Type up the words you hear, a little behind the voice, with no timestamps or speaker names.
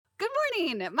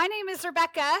morning. My name is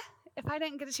Rebecca. If I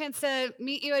didn't get a chance to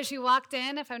meet you as you walked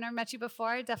in, if I've never met you before,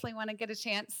 I definitely want to get a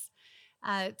chance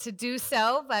to do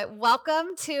so. But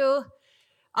welcome to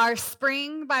our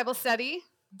spring Bible study.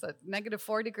 It's a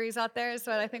 -4 degrees out there, is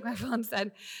what I think my phone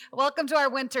said. Welcome to our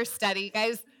winter study,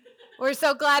 guys. We're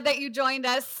so glad that you joined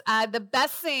us. One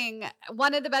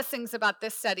of the best things about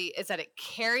this study is that it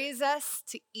carries us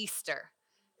to Easter.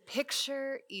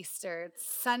 Picture Easter. It's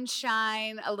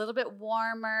sunshine, a little bit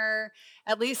warmer,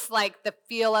 at least like the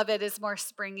feel of it is more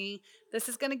springy. This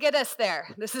is going to get us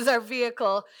there. This is our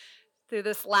vehicle through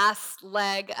this last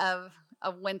leg of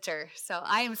winter. So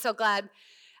I am so glad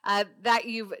that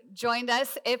you've joined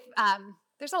us. If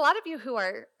there's a lot of you who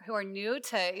are new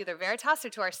to either Veritas or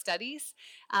to our studies.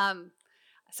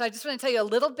 So I just want to tell you a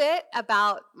little bit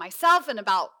about myself and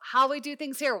about how we do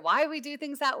things here, why we do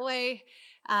things that way.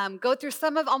 Go through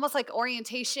some of almost like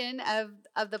orientation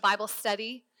of the Bible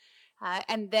study.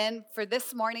 And then for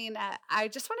this morning, I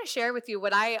just want to share with you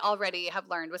what I already have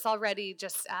learned, what's already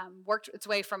just worked its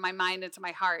way from my mind into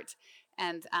my heart.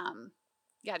 And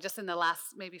just in the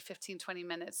last maybe 15, 20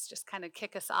 minutes, just kind of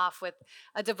kick us off with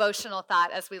a devotional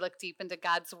thought as we look deep into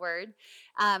God's word.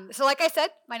 So like I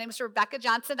said, my name is Rebecca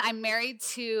Johnson. I'm married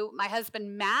to my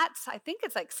husband, Matt. I think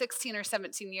it's like 16 or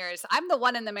 17 years. I'm the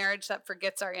one in the marriage that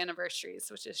forgets our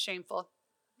anniversaries, which is shameful.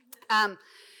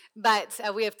 But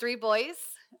we have 3 boys,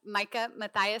 Micah,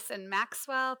 Matthias, and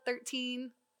Maxwell,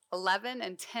 13, 11,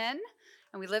 and 10.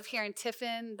 And we live here in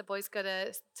Tiffin. The boys go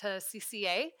to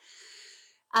CCA.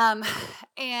 And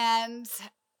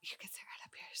you can sit right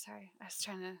up here. Sorry, I was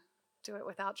trying to do it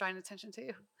without drawing attention to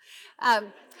you.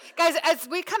 Guys, as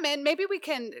we come in, maybe we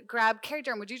can grab Carrie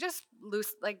Durham. Would you just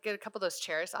get a couple of those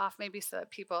chairs off, maybe, so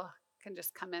that people can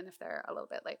just come in if they're a little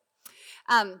bit late.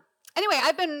 Anyway,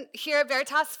 I've been here at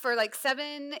Veritas for like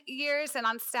 7 years and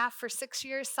on staff for 6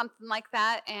 years, something like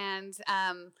that. And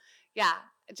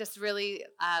just really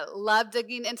love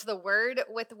digging into the word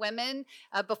with women.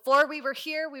 Before we were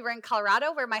here, we were in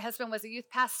Colorado, where my husband was a youth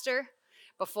pastor.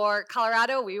 Before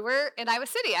Colorado, we were in Iowa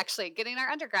City, actually, getting our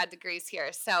undergrad degrees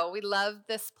here. So we love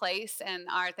this place and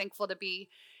are thankful to be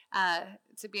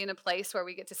in a place where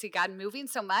we get to see God moving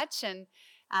so much. And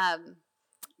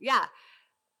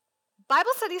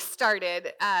Bible study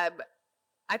started,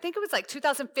 I think it was like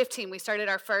 2015, we started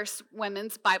our first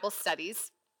women's Bible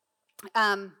studies.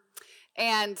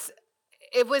 And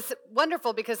it was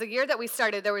wonderful because the year that we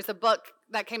started, there was a book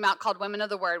that came out called Women of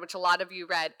the Word, which a lot of you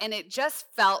read. And it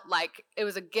just felt like it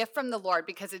was a gift from the Lord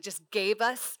because it just gave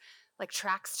us like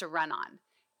tracks to run on.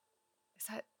 Is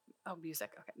that,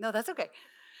 music? Okay. No, that's okay.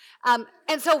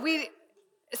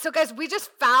 So guys, we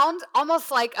just found almost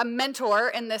like a mentor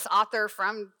in this author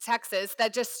from Texas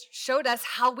that just showed us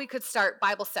how we could start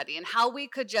Bible study and how we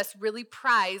could just really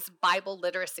prize Bible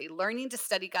literacy, learning to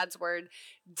study God's word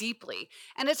deeply.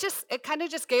 And it kind of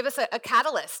just gave us a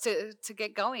catalyst to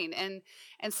get going. And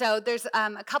so there's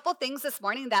a couple things this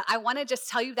morning that I want to just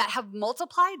tell you that have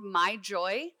multiplied my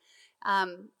joy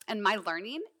and my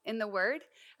learning in the word.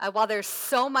 While there's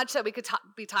so much that we could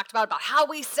be talked about how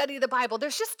we study the Bible,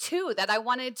 there's just 2 that I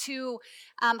wanted to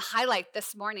highlight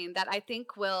this morning that I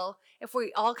think will, if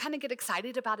we all kind of get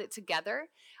excited about it together,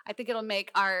 I think it'll make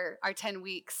our 10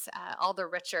 weeks all the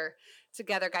richer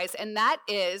together, guys. And that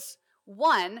is,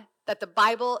 1, that the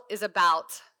Bible is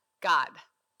about God.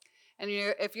 And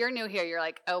if you're new here, you're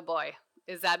like, oh boy,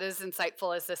 is that as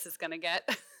insightful as this is going to get?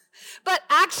 But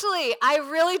actually, I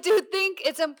really do think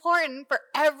it's important for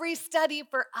every study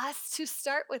for us to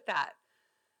start with that.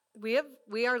 We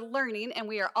are learning, and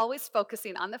we are always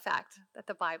focusing on the fact that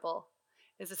the Bible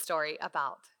is a story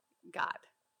about God.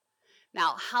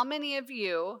 Now, how many of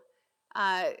you,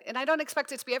 and I don't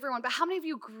expect it to be everyone, but how many of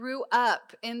you grew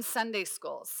up in Sunday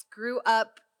schools, grew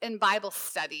up in Bible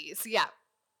studies? Yeah,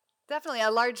 definitely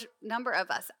a large number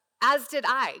of us. As did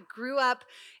I. Grew up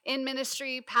in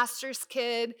ministry, pastor's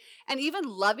kid, and even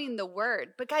loving the word.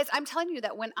 But guys, I'm telling you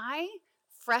that when I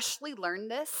freshly learned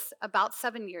this about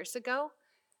 7 years ago,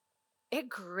 it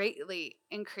greatly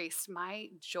increased my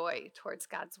joy towards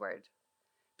God's word.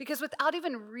 Because without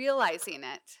even realizing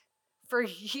it, for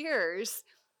years,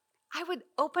 I would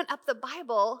open up the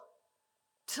Bible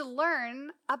to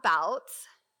learn about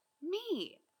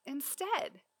me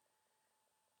instead.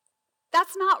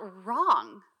 That's not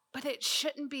wrong. But it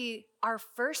shouldn't be our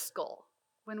first goal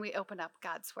when we open up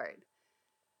God's word.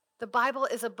 The Bible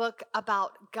is a book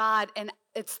about God, and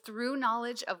it's through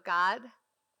knowledge of God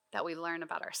that we learn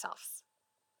about ourselves.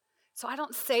 So I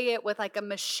don't say it with like a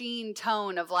machine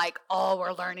tone of like, all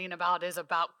we're learning about is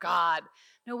about God.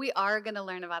 No, we are going to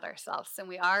learn about ourselves, and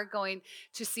we are going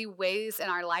to see ways in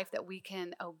our life that we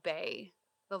can obey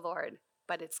the Lord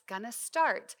But it's going to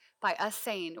start by us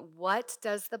saying, what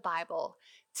does the Bible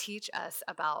teach us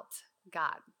about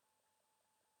God?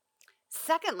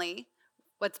 Secondly,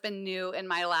 what's been new in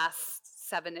my last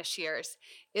 7-ish years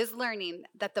is learning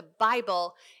that the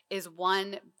Bible is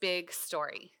one big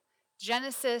story.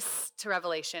 Genesis to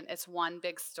Revelation is one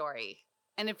big story.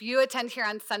 And if you attend here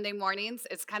on Sunday mornings,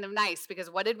 it's kind of nice because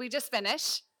what did we just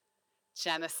finish?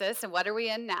 Genesis. And what are we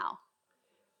in now?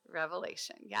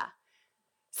 Revelation. Yeah.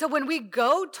 So when we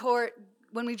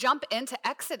jump into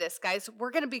Exodus, guys,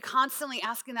 we're going to be constantly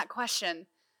asking that question,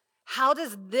 how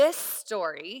does this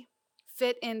story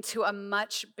fit into a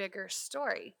much bigger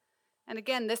story? And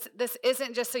again, this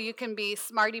isn't just so you can be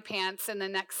smarty pants in the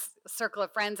next circle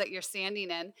of friends that you're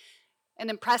standing in and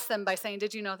impress them by saying,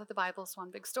 did you know that the Bible is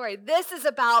one big story? This is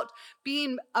about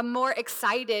being a more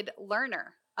excited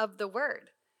learner of the word.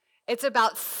 It's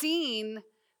about seeing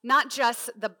not just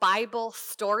the Bible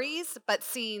stories, but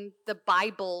seeing the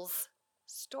Bible's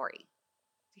story.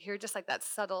 You hear just like that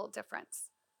subtle difference.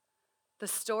 The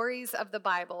stories of the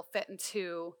Bible fit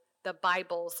into the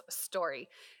Bible's story.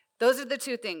 Those are the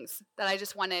two things that I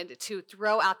just wanted to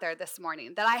throw out there this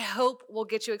morning that I hope will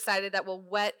get you excited, that will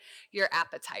whet your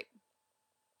appetite.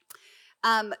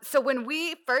 So when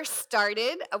we first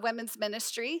started a women's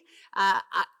ministry,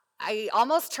 I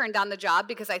almost turned down the job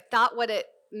because I thought what it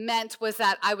meant was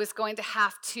that I was going to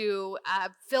have to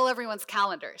fill everyone's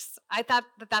calendars. I thought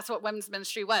that that's what women's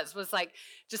ministry was like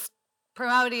just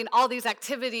promoting all these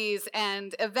activities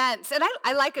and events. And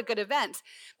I like a good event,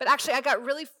 but actually I got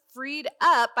really freed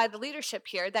up by the leadership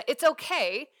here that it's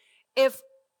okay if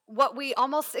what we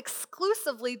almost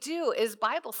exclusively do is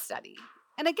Bible study.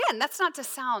 And again, that's not to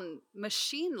sound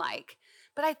machine-like,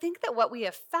 but I think that what we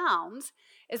have found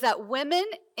is that women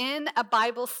in a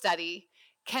Bible study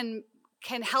can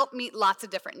help meet lots of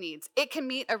different needs. It can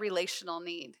meet a relational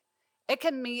need. It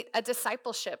can meet a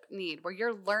discipleship need where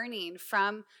you're learning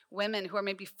from women who are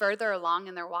maybe further along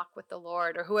in their walk with the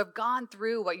Lord or who have gone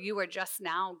through what you are just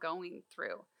now going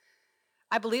through.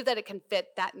 I believe that it can fit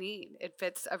that need. It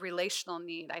fits a relational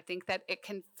need. I think that it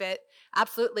can fit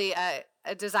absolutely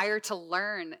a desire to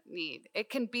learn need. It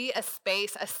can be a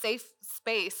space, a safe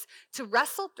space to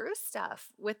wrestle through stuff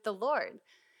with the Lord.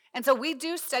 And so we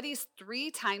do studies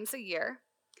 3 times a year.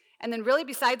 And then really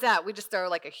besides that, we just throw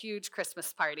like a huge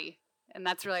Christmas party. And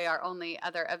that's really our only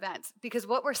other event. Because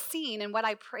what we're seeing and what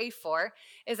I pray for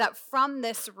is that from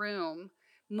this room,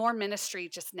 more ministry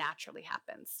just naturally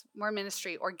happens. More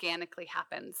ministry organically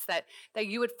happens. That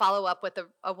you would follow up with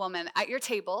a woman at your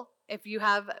table, if you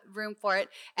have room for it,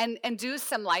 and do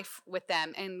some life with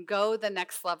them and go the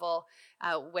next level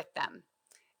with them.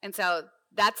 And so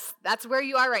that's where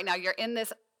you are right now. You're in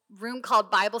this room called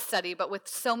Bible study, but with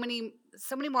so many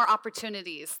more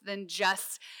opportunities than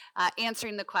just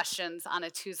answering the questions on a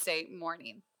Tuesday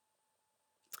morning.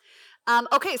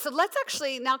 Okay, so let's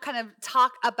actually now kind of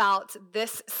talk about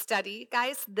this study,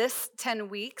 guys, this 10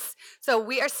 weeks. So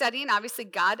we are studying, obviously,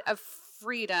 God of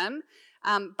Freedom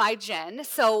by Jen.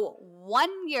 So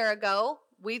 1 year ago,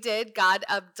 we did God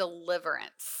of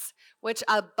Deliverance, which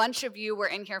a bunch of you were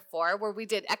in here for, where we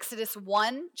did Exodus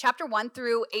 1, chapter 1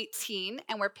 through 18,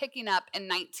 and we're picking up in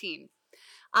 19.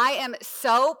 I am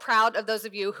so proud of those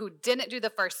of you who didn't do the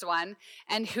first one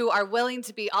and who are willing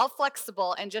to be all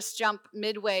flexible and just jump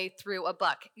midway through a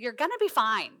book. You're going to be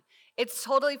fine. It's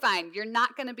totally fine. You're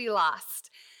not going to be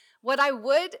lost. What I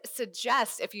would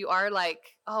suggest if you are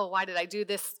like, oh, why did I do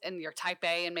this? And you're type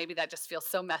A and maybe that just feels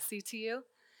so messy to you.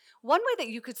 One way that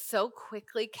you could so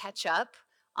quickly catch up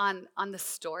on the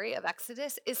story of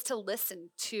Exodus is to listen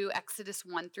to Exodus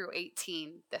 1 through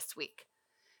 18 this week.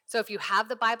 So if you have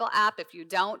the Bible app, if you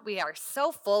don't, we are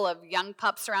so full of young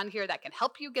pups around here that can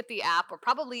help you get the app, or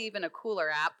probably even a cooler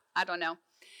app. I don't know.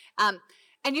 And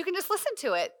you can just listen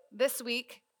to it this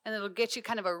week, and it'll get you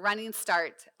kind of a running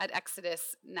start at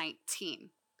Exodus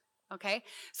 19. Okay?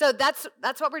 So that's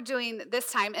what we're doing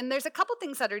this time. And there's a couple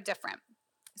things that are different.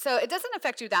 So it doesn't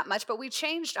affect you that much, but we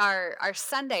changed our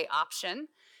Sunday option,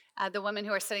 the women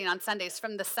who are sitting on Sundays,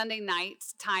 from the Sunday night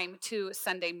time to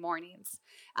Sunday mornings.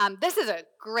 This is a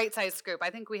great sized group. I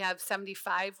think we have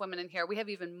 75 women in here. We have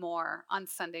even more on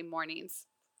Sunday mornings.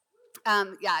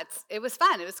 It was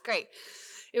fun. It was great.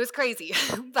 It was crazy.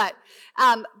 but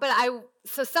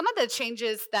so some of the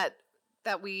changes that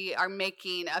we are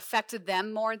making affected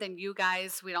them more than you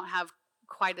guys. We don't have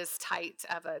quite as tight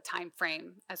of a time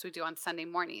frame as we do on Sunday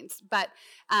mornings. But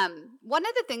one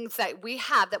of the things that we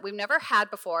have that we've never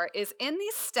had before is in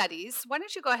these studies. Why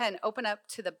don't you go ahead and open up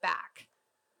to the back?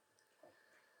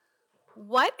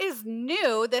 What is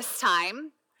new this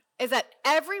time is that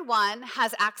everyone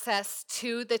has access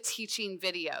to the teaching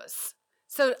videos.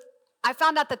 So I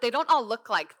found out that they don't all look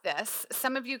like this.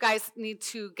 Some of you guys need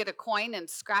to get a coin and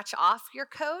scratch off your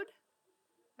code.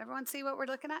 Everyone see what we're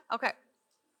looking at? Okay.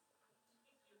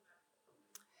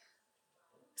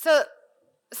 So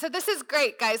this is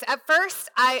great, guys. At first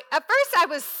I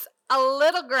was a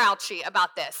little grouchy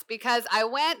about this because I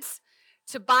went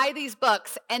to buy these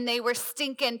books and they were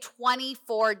stinking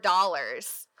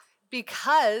 $24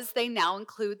 because they now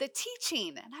include the teaching.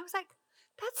 And I was like,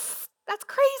 that's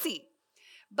crazy.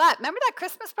 But remember that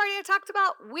Christmas party I talked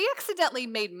about? We accidentally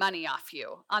made money off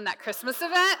you on that Christmas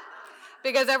event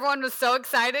because everyone was so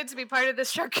excited to be part of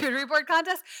this charcuterie board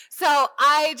contest. So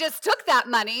I just took that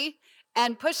money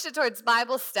and pushed it towards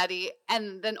Bible study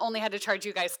and then only had to charge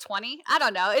you guys 20. I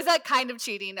don't know. Is that kind of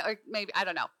cheating? Or maybe, I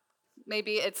don't know.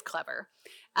 Maybe it's clever.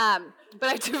 But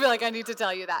I do feel like I need to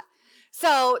tell you that.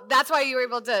 So that's why you were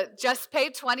able to just pay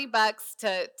 $20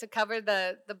 to cover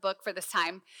the book for this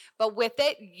time. But with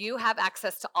it, you have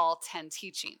access to all 10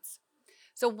 teachings.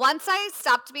 So once I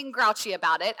stopped being grouchy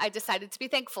about it, I decided to be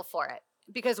thankful for it.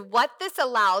 Because what this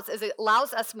allows is it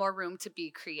allows us more room to be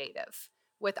creative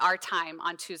with our time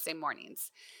on Tuesday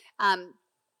mornings.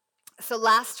 So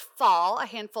last fall, a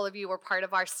handful of you were part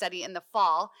of our study in the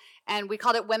fall, and we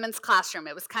called it Women's Classroom.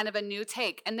 It was kind of a new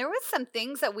take. And there was some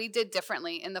things that we did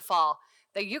differently in the fall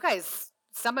that you guys,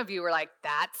 some of you were like,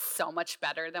 that's so much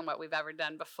better than what we've ever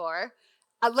done before.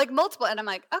 Like multiple, and I'm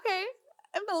like, okay,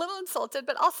 I'm a little insulted,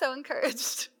 but also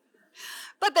encouraged.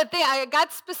 But the thing, I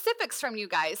got specifics from you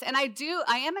guys, and I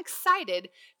am excited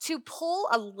to pull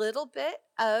a little bit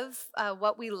of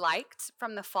what we liked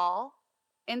from the fall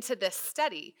into this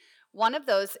study. One of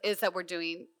those is that we're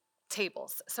doing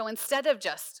tables. So instead of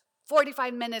just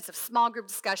 45 minutes of small group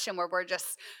discussion where we're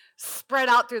just spread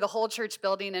out through the whole church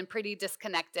building and pretty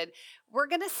disconnected, we're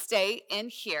going to stay in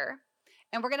here.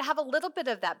 And we're going to have a little bit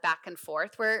of that back and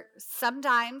forth where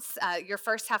sometimes your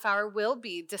first half hour will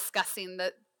be discussing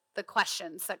the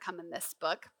questions that come in this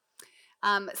book.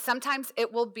 Sometimes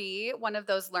it will be one of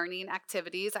those learning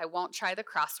activities. I won't try the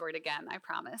crossword again, I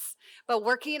promise. But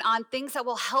working on things that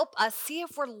will help us see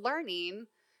if we're learning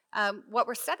what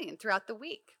we're studying throughout the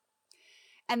week.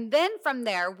 And then from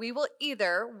there, we will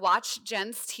either watch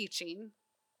Jen's teaching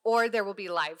or there will be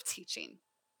live teaching.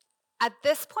 At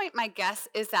this point, my guess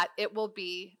is that it will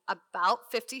be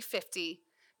about 50-50,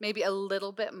 maybe a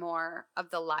little bit more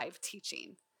of the live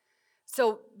teaching.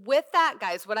 So with that,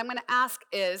 guys, what I'm going to ask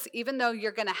is, even though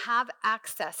you're going to have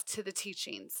access to the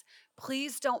teachings,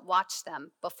 please don't watch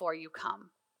them before you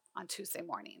come on Tuesday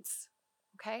mornings,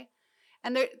 okay?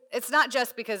 And it's not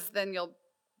just because then you'll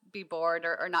be bored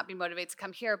or not be motivated to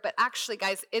come here, but actually,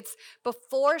 guys, it's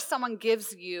before someone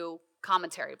gives you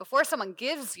commentary, before someone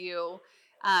gives you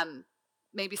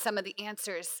maybe some of the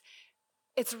answers,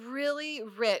 it's really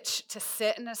rich to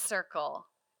sit in a circle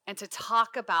and to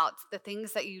talk about the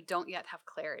things that you don't yet have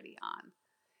clarity on.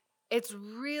 It's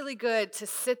really good to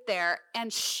sit there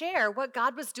and share what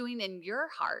God was doing in your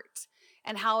heart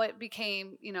and how it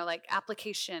became, like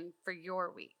application for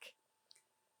your week.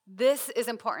 This is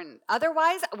important.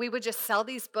 Otherwise, we would just sell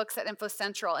these books at Info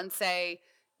Central and say,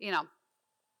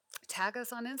 tag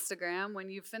us on Instagram when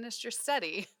you've finished your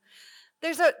study.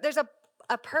 There's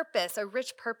a purpose, a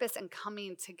rich purpose in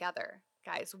coming together.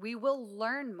 Guys, we will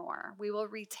learn more. We will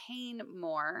retain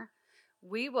more.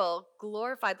 We will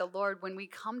glorify the Lord when we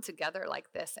come together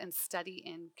like this and study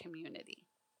in community.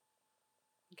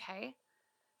 Okay?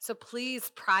 So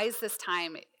please prize this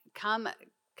time. Come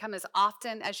as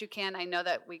often as you can. I know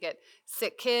that we get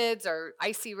sick kids or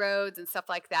icy roads and stuff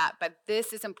like that, but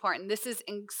this is important. This is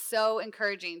so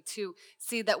encouraging to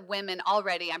see that women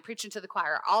already, I'm preaching to the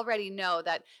choir, already know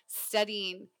that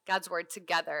studying God's word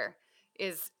together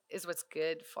is what's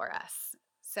good for us.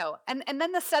 So, and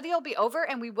then the study will be over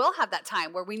and we will have that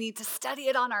time where we need to study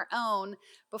it on our own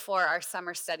before our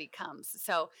summer study comes.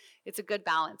 So it's a good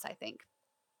balance, I think.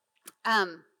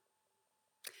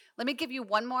 Let me give you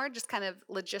one more just kind of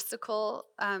logistical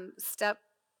step.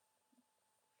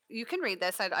 You can read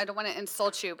this. I don't want to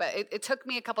insult you, but it took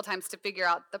me a couple times to figure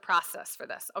out the process for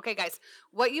this. Okay, guys,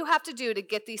 what you have to do to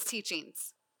get these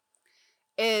teachings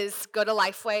is go to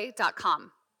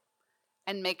lifeway.com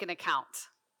and make an account.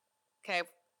 Okay,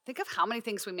 think of how many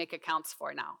things we make accounts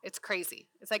for now. It's crazy.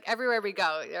 It's like everywhere we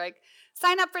go, you're like,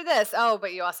 sign up for this. Oh,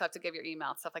 but you also have to give your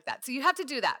email, stuff like that. So you have to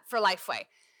do that for Lifeway.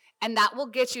 And that will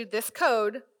get you this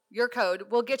code, your code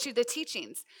will get you the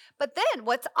teachings. But then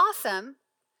what's awesome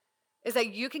is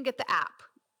that you can get the app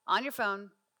on your phone,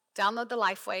 download the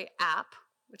Lifeway app,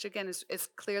 which again is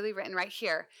clearly written right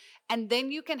here. And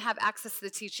then you can have access to the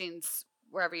teachings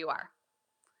wherever you are.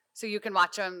 So you can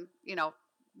watch them,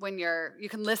 when you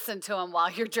can listen to them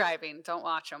while you're driving. Don't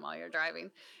watch them while you're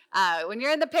driving. When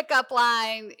you're in the pickup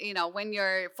line, when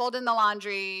you're folding the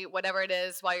laundry, whatever it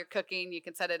is, while you're cooking, you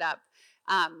can set it up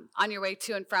on your way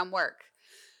to and from work.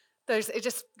 It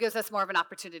just gives us more of an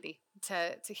opportunity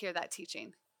to hear that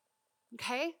teaching.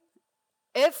 Okay?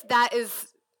 If that is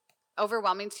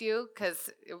overwhelming to you, because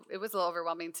it was a little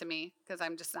overwhelming to me, because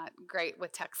I'm just not great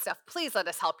with tech stuff, please let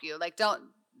us help you. Like,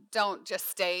 don't just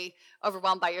stay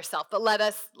overwhelmed by yourself, but let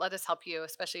us help you,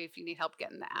 especially if you need help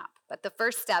getting the app. But the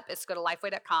first step is to go to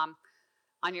lifeway.com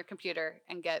on your computer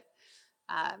and get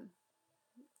an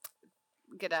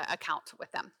account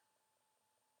with them.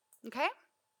 Okay?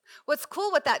 What's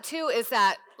cool with that too is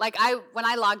that, like, when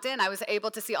I logged in, I was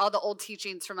able to see all the old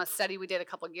teachings from a study we did a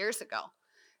couple years ago.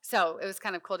 So it was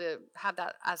kind of cool to have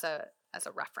that as a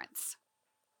reference.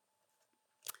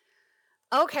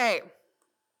 Okay.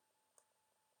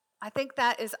 I think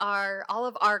that is all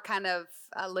of our kind of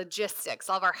logistics,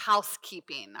 all of our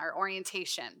housekeeping, our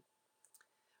orientation.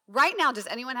 Right now, does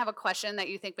anyone have a question that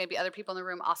you think maybe other people in the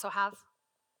room also have?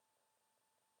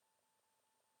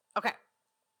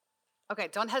 Okay,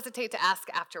 don't hesitate to ask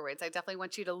afterwards. I definitely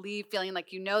want you to leave feeling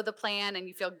like you know the plan and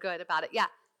you feel good about it. Yeah.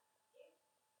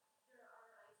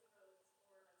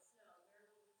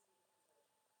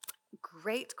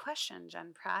 Great question,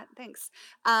 Jen Pratt. Thanks.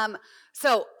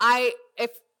 So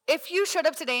if you showed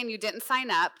up today and you didn't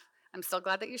sign up, I'm still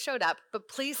glad that you showed up, but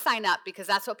please sign up, because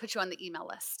that's what puts you on the email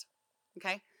list.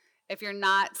 Okay? If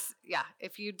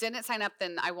you didn't sign up,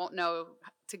 then I won't know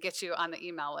to get you on the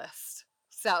email list.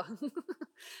 So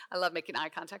I love making eye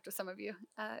contact with some of you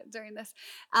during this.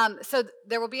 So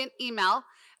there will be an email.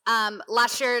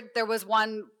 Last year there was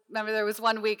one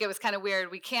week, it was kind of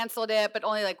weird. We canceled it, but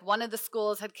only like one of the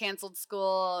schools had canceled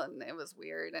school, and it was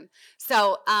weird. And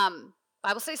so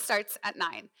Bible study starts at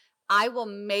 9. I will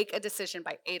make a decision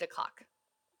by 8 o'clock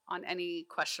on any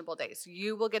questionable days.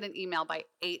 You will get an email by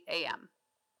 8 a.m.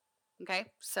 Okay,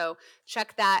 so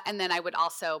check that, and then I would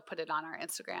also put it on our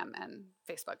Instagram and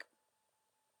Facebook.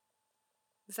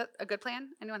 Is that a good plan?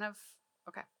 Anyone have?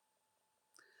 Okay.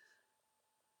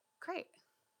 Great.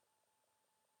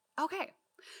 Okay.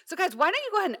 So guys, why don't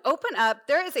you go ahead and open up?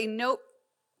 There is an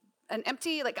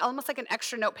empty, like almost like an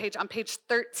extra note page on page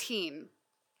 13.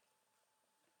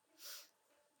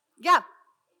 Yeah.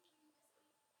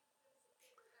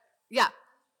 Yeah.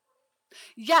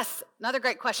 Yes, another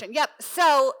great question. Yep.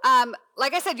 So,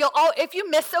 like I said, if you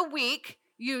miss a week,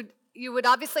 you would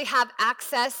obviously have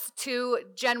access to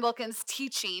Jen Wilkins'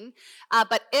 teaching,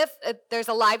 but if there's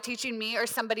a live teaching, me or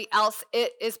somebody else,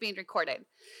 it is being recorded.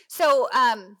 So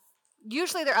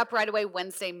usually they're up right away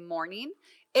Wednesday morning.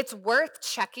 It's worth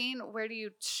checking. Where do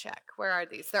you check? Where are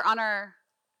these? They're on our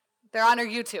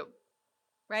YouTube,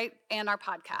 right? And our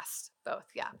podcast, both.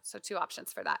 Yeah, so 2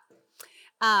 options for that.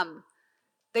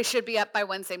 They should be up by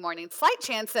Wednesday morning. Slight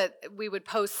chance that we would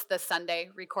post the Sunday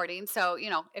recording. So,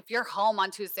 if you're home on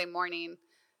Tuesday morning,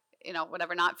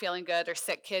 whatever, not feeling good or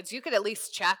sick kids, you could at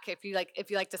least check if you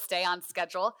like to stay on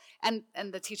schedule, and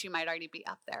the teaching might already be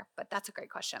up there. But that's a great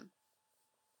question.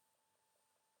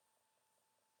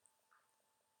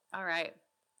 All right.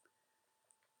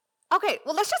 Okay,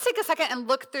 well, let's just take a second and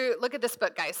look at this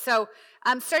book, guys. So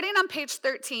starting on page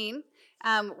 13,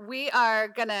 we are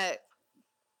going to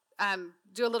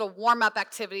do a little warm-up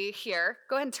activity here.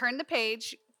 Go ahead and turn the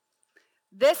page.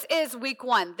 This is week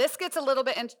 1. This gets a little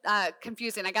bit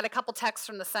confusing. I got a couple texts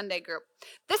from the Sunday group.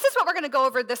 This is what we're going to go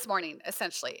over this morning,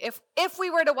 essentially. If we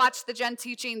were to watch the Jen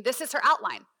teaching, this is her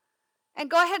outline. And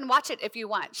go ahead and watch it if you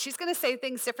want. She's going to say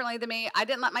things differently than me. I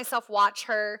didn't let myself watch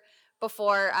her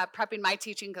before prepping my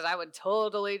teaching, because I would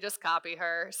totally just copy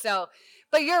her. So,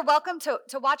 but you're welcome to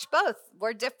watch both.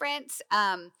 We're different.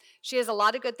 She has a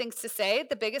lot of good things to say.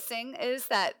 The biggest thing is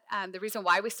that the reason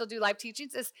why we still do live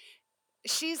teachings is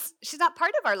she's not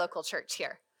part of our local church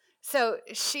here. So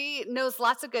she knows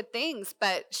lots of good things,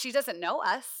 but she doesn't know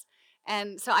us.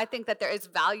 And so I think that there is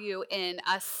value in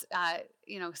us,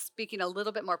 speaking a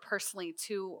little bit more personally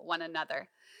to one another.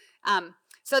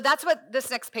 So that's what this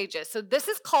next page is. So this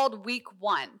is called week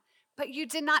 1, but you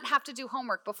did not have to do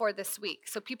homework before this week.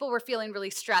 So people were feeling really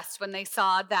stressed when they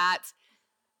saw that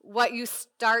what you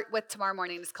start with tomorrow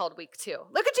morning is called week 2.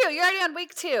 Look at you, you're already on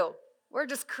week 2. We're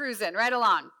just cruising right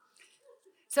along.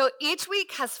 So each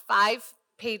week has 5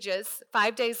 pages,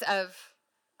 5 days of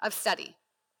study,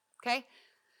 okay?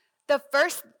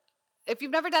 If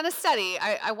you've never done a study,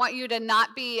 I want you to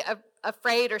not be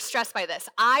afraid or stressed by this.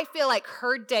 I feel like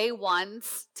her day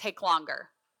 1s take longer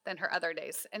than her other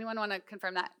days. Anyone want to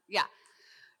confirm that? Yeah.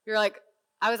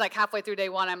 I was like halfway through day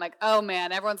 1, I'm like, oh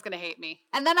man, everyone's going to hate me.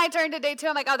 And then I turned to day 2,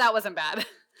 I'm like, oh, that wasn't bad.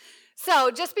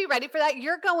 So just be ready for that.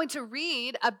 You're going to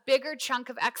read a bigger chunk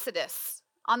of Exodus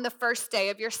on the first day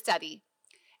of your study.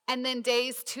 And then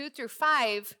days 2 through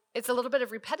 5, it's a little bit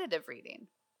of repetitive reading,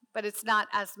 but it's not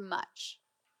as much.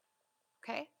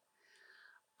 Okay?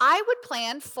 I would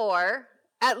plan for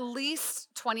at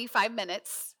least 25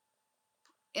 minutes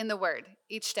in the Word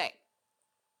each day.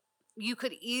 You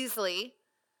could easily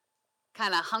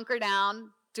kind of hunker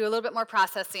down, do a little bit more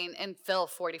processing, and fill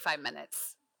 45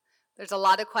 minutes. There's a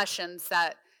lot of questions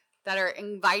that are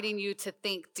inviting you to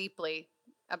think deeply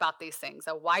about these things.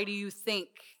 A why do you think ...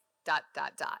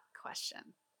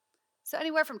 question. So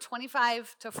anywhere from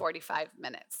 25 to 45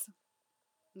 minutes.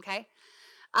 Okay?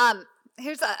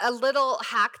 Here's a little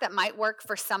hack that might work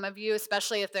for some of you,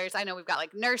 especially if I know we've got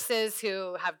like nurses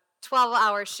who have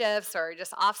 12-hour shifts or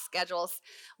just off schedules.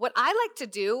 What I like to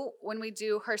do when we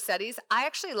do her studies, I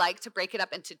actually like to break it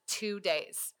up into 2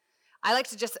 days. I like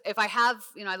to just, if I have,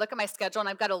 I look at my schedule and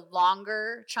I've got a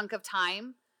longer chunk of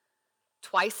time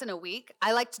twice in a week,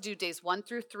 I like to do days 1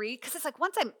 through 3, because it's like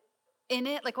once I'm in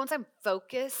it, like once I'm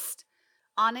focused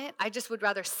on it, I just would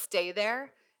rather stay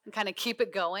there and kind of keep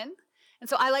it going. And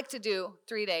so I like to do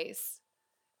 3 days.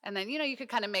 And then, you could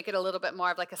kind of make it a little bit more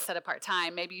of like a set apart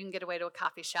time. Maybe you can get away to a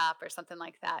coffee shop or something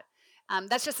like that.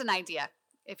 That's just an idea.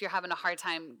 If you're having a hard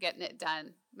time getting it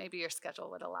done, maybe your schedule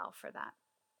would allow for that.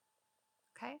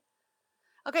 Okay?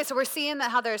 Okay, so we're seeing that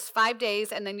how there's 5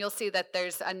 days, and then you'll see that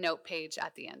there's a note page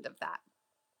at the end of that.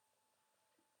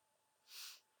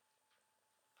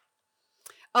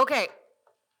 Okay,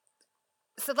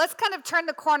 so let's kind of turn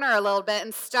the corner a little bit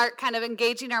and start kind of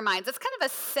engaging our minds. Let's kind of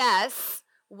assess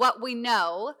what we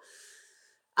know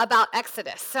about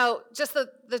Exodus. So just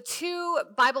the 2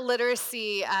 Bible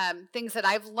literacy things that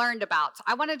I've learned about,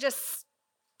 I want to just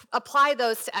apply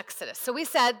those to Exodus. So we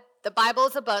said the Bible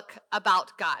is a book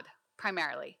about God,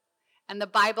 primarily. And the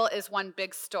Bible is one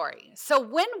big story. So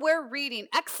when we're reading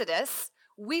Exodus,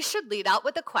 we should lead out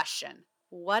with a question.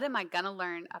 What am I going to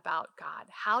learn about God?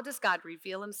 How does God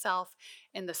reveal himself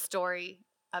in the story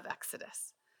of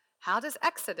Exodus? How does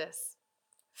Exodus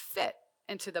fit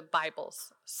into the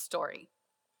Bible's story?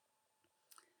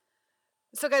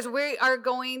 So guys, we are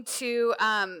going to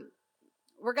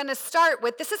start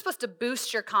with, this is supposed to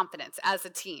boost your confidence as a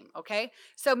team, okay?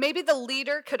 So maybe the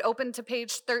leader could open to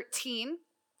page 13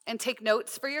 and take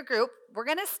notes for your group. We're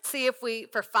going to see if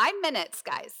for 5 minutes,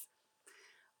 guys,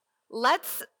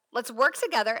 let's work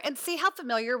together and see how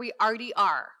familiar we already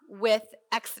are with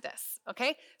Exodus,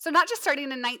 okay? So not just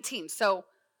starting in 19. So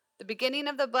the beginning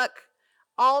of the book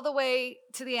all the way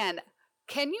to the end.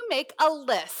 Can you make a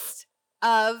list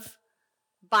of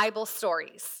Bible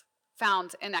stories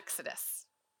found in Exodus?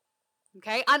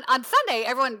 Okay, on Sunday,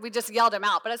 we just yelled them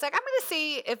out, but I was like, I'm going to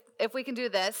see if we can do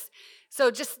this.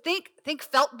 So just think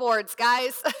felt boards,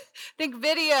 guys. Think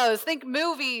videos, think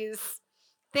movies,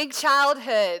 think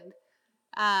childhood.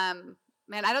 Man,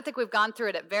 I don't think we've gone through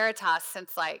it at Veritas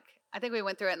since I think we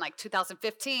went through it in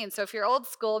 2015. So if you're old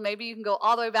school, maybe you can go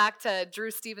all the way back to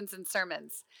Drew Stevenson's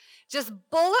sermons. Just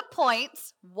bullet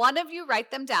points, one of you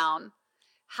write them down.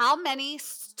 How many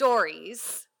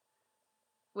stories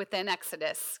within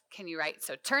Exodus can you write?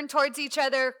 So turn towards each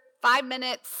other, 5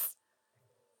 minutes,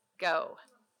 go.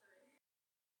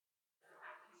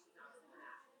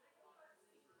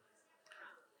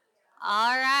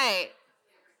 All right.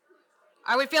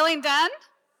 Are we feeling done?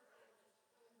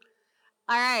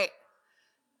 All right.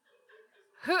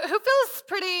 Who feels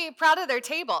pretty proud of their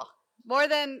table? More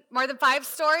than 5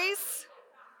 stories?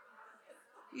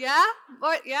 Yeah?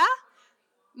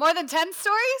 More than 10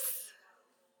 stories?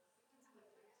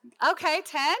 Okay,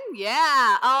 10?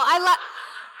 Yeah. Oh,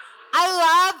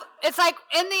 I love, it's like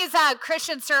in these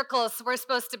Christian circles, we're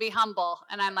supposed to be humble.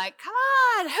 And I'm like, come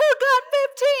on, who got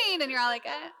 15? And you're all like,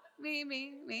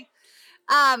 me.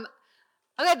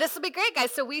 Okay, this will be great,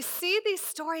 guys. So we see these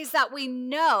stories that we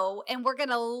know, and we're going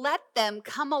to let them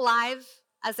come alive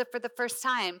as if for the first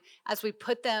time as we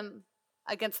put them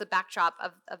against the backdrop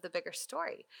of the bigger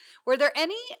story. Were there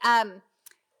any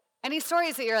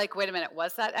stories that you're like, wait a minute,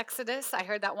 was that Exodus? I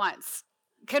heard that once.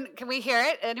 Can we hear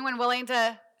it? Anyone willing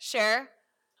to share?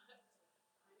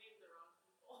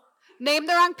 Name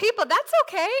the wrong people. That's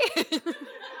okay.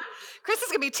 Chris is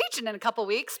going to be teaching in a couple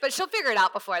weeks, but she'll figure it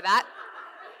out before that.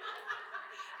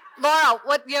 Laurel,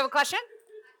 you have a question?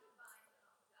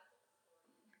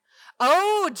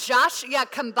 Oh,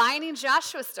 combining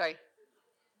Joshua's story.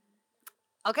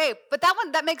 Okay, but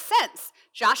that makes sense.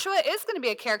 Joshua is going to be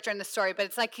a character in the story, but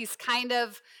it's like he's kind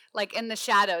of like in the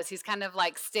shadows. He's kind of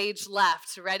like stage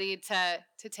left, ready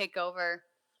to take over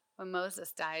when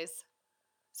Moses dies.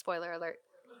 Spoiler alert.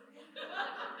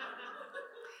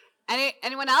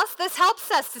 Anyone else? This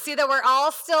helps us to see that we're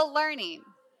all still learning.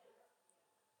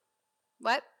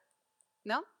 What?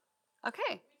 No?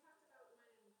 Okay.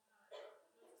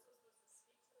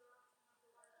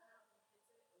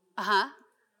 Uh-huh.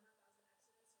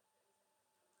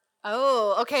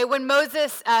 Oh, okay. When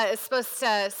Moses is supposed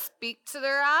to speak to the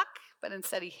rock, but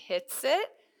instead he hits it.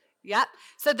 Yep.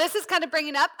 So this is kind of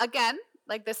bringing up, again,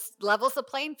 like this levels the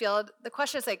playing field. The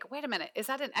question is like, wait a minute, is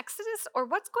that in Exodus or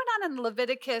what's going on in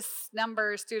Leviticus,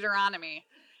 Numbers, Deuteronomy?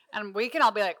 And we can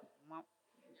all be like, well,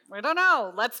 we don't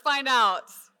know. Let's find out.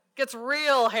 Gets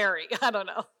real hairy. I don't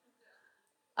know.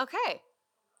 Okay.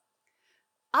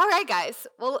 All right, guys.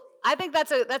 Well, I think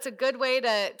that's a good way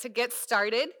to get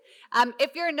started.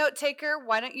 If you're a note taker,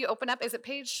 why don't you open up? Is it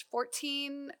page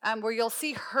 14, where you'll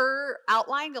see her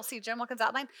outline? You'll see Jen Wilkins'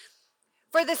 outline.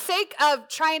 For the sake of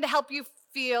trying to help you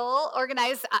feel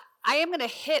organized, I am going to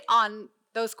hit on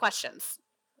those questions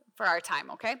for our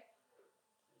time. Okay.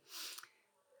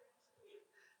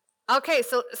 Okay.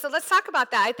 So let's talk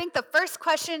about that. I think the first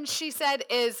question she said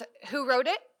is, who wrote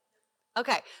it?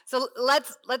 Okay, so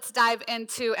let's dive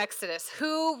into Exodus.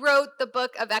 Who wrote the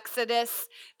book of Exodus?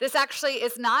 This actually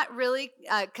is not really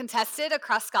contested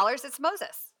across scholars. It's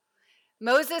Moses.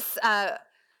 Moses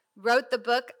wrote the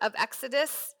book of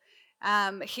Exodus.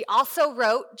 He also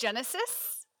wrote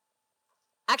Genesis.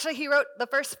 Actually, he wrote the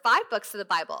first 5 books of the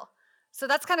Bible. So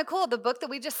that's kind of cool. The book that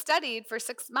we just studied for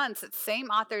 6 months, it's same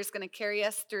author is going to carry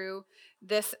us through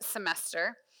this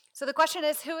semester. So the question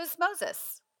is, who is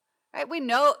Moses? Right,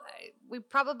 we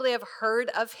probably have heard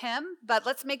of him, but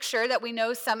let's make sure that we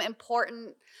know some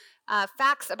important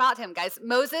facts about him, guys.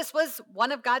 Moses was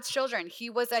one of God's children. He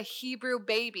was a Hebrew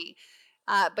baby,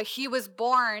 but he was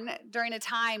born during a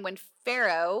time when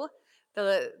Pharaoh,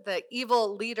 the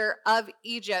evil leader of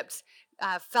Egypt,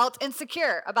 felt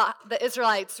insecure about the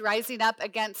Israelites rising up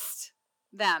against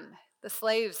them, the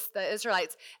slaves, the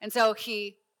Israelites. And so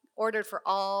he ordered for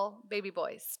all baby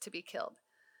boys to be killed.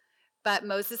 But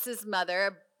Moses'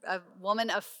 mother, a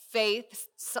woman of faith,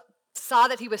 saw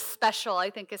that he was special, I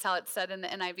think is how it's said in the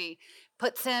NIV,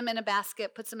 puts him in a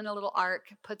basket, puts him in a little ark,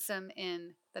 puts him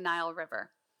in the Nile River.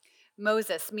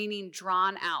 Moses, meaning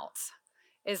drawn out,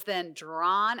 is then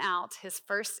drawn out, his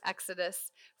first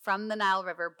exodus from the Nile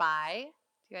River by,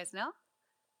 do you guys know?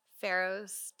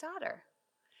 Pharaoh's daughter.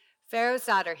 Pharaoh's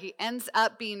daughter. He ends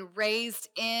up being raised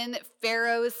in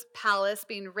Pharaoh's palace,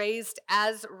 being raised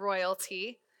as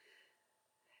royalty.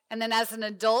 And then as an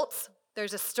adult,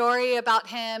 there's a story about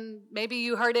him. Maybe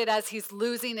you heard it as he's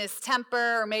losing his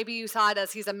temper, or maybe you saw it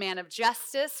as he's a man of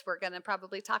justice. We're going to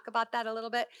probably talk about that a little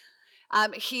bit.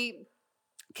 He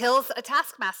kills a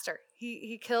taskmaster.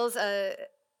 He kills a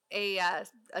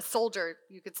soldier,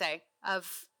 you could say,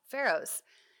 of Pharaoh's.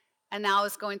 And now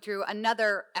is going through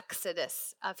another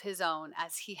exodus of his own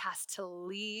as he has to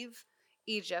leave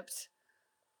Egypt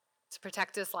to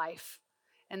protect his life.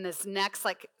 And this next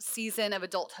season of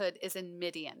adulthood is in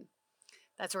Midian.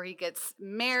 That's where he gets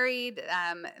married.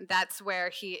 That's where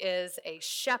he is a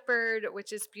shepherd,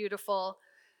 which is beautiful.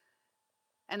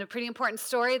 And a pretty important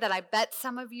story that I bet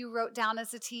some of you wrote down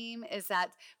as a team is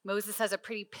that Moses has a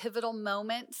pretty pivotal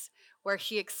moment where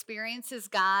he experiences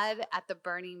God at the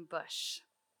burning bush.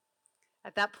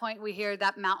 At that point, we hear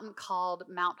that mountain called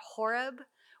Mount Horeb.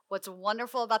 What's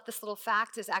wonderful about this little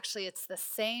fact is actually it's the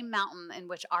same mountain in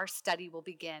which our study will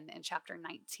begin in chapter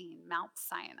 19, Mount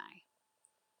Sinai,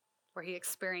 where he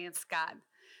experienced God.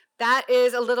 That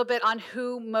is a little bit on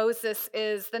who Moses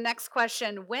is. The next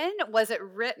question, when was it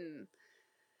written?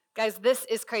 Guys, this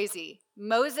is crazy.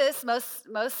 Moses,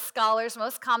 most scholars,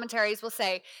 most commentaries will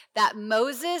say that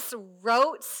Moses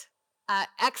wrote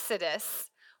Exodus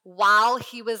while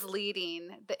he was leading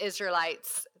the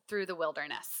Israelites through the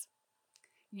wilderness.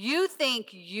 You think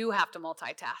you have to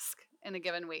multitask in a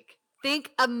given week.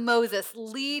 Think of Moses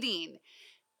leading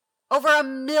over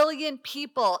 1 million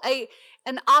people,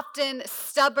 an often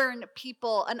stubborn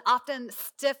people, an often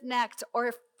stiff-necked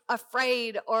or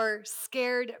afraid or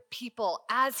scared people.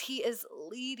 As he is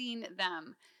leading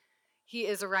them, he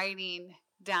is writing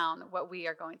down what we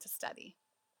are going to study,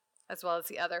 as well as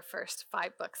the other first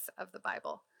 5 books of the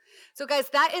Bible. So guys,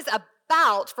 that is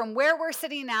about, from where we're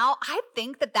sitting now, I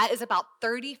think that is about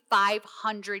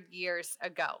 3,500 years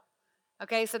ago.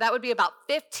 Okay, so that would be about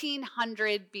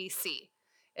 1500 BC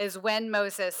is when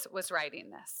Moses was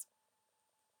writing this.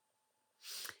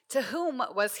 To whom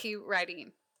was he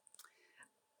writing?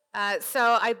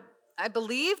 So I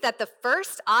believe that the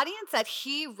first audience that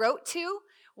he wrote to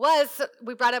was,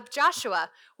 we brought up Joshua,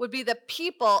 would be the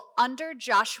people under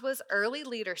Joshua's early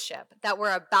leadership that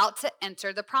were about to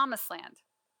enter the promised land.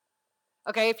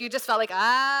 Okay, if you just felt like,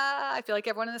 I feel like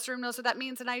everyone in this room knows what that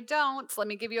means and I don't, let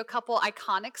me give you a couple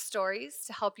iconic stories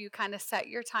to help you kind of set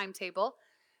your timetable.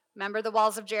 Remember the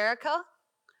walls of Jericho?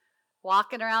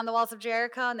 Walking around the walls of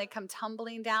Jericho and they come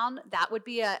tumbling down? That would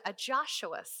be a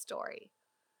Joshua story.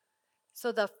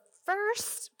 So the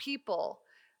first people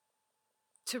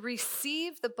to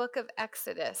receive the book of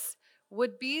Exodus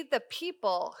would be the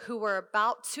people who were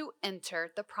about to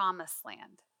enter the promised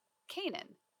land,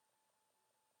 Canaan.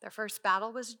 Their first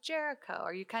battle was Jericho.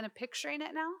 Are you kind of picturing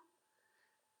it now?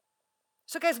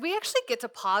 So guys, we actually get to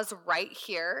pause right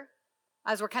here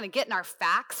as we're kind of getting our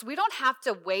facts. We don't have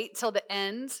to wait till the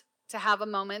end to have a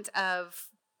moment of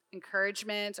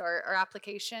encouragement or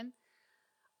application.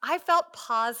 I felt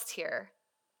paused here,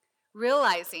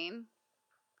 realizing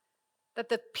that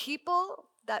the people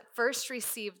that first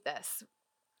received this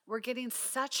were getting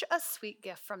such a sweet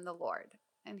gift from the Lord.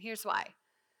 And here's why.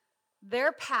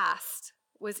 Their past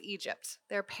was Egypt.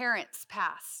 Their parents'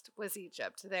 past was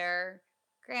Egypt. Their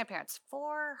grandparents,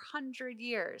 400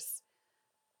 years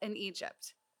in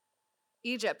Egypt.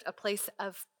 Egypt, a place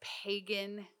of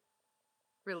pagan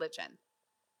religion.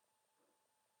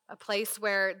 A place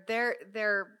where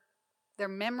their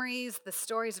memories, the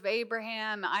stories of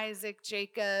Abraham, Isaac,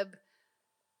 Jacob,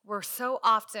 were so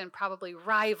often probably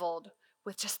rivaled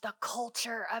with just the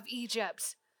culture of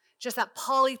Egypt. Just that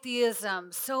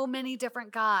polytheism, so many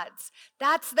different gods.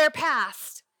 That's their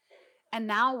past. And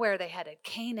now where are they headed?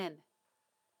 Canaan.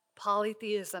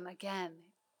 Polytheism again.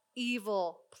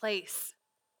 Evil place.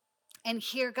 And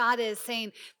here God is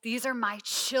saying, these are my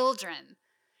children,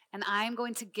 and I'm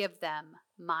going to give them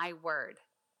my word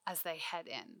as they head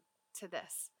in to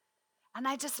this. And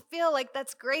I just feel like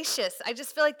that's gracious. I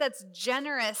just feel like that's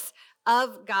generous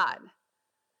of God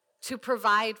to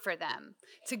provide for them,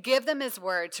 to give them his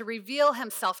word, to reveal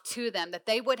himself to them, that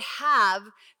they would have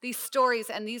these stories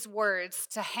and these words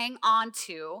to hang on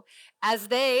to as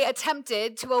they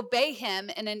attempted to obey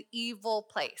him in an evil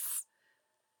place.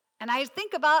 And I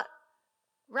think about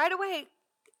right away,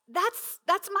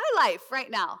 that's my life right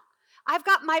now. I've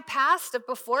got my past of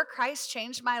before Christ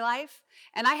changed my life,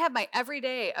 and I have my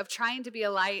everyday of trying to be a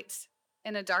light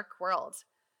in a dark world.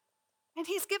 And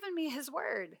he's given me his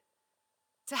word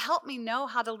to help me know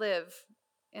how to live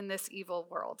in this evil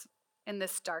world, in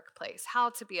this dark place, how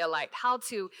to be a light, how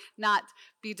to not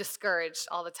be discouraged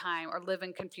all the time or live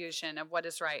in confusion of what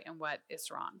is right and what is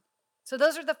wrong. So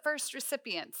those are the first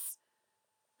recipients.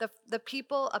 The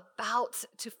people about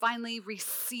to finally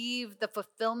receive the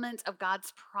fulfillment of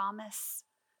God's promise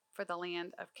for the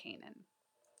land of Canaan.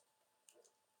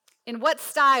 In what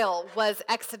style was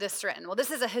Exodus written? Well, this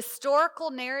is a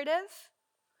historical narrative.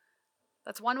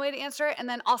 That's one way to answer it. And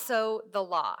then also the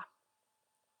law.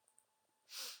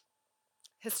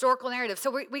 Historical narrative.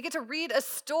 So we get to read a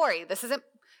story. This isn't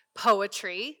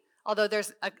poetry, although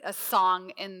there's a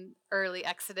song in early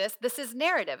Exodus. This is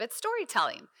narrative. It's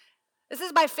storytelling. This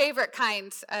is my favorite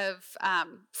kind of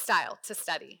style to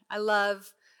study. I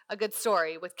love a good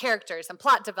story with characters and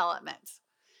plot development.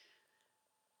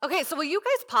 Okay, so will you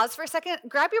guys pause for a second?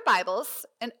 Grab your Bibles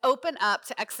and open up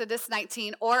to Exodus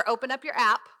 19 or open up your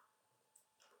app.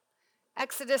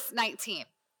 Exodus 19.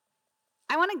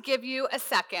 I want to give you a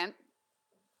second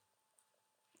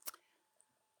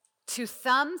to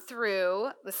thumb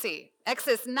through, let's see,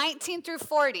 Exodus 19 through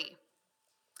 40.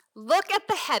 Look at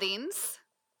the headings.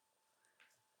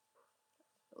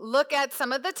 Look at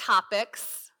some of the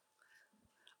topics.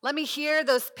 Let me hear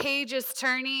those pages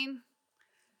turning.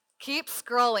 Keep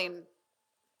scrolling.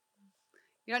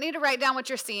 You don't need to write down what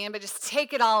you're seeing, but just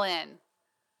take it all in.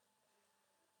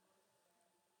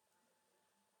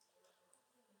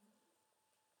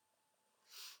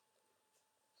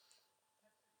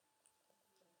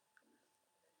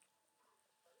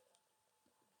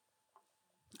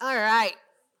 All right.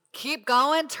 Keep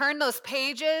going. Turn those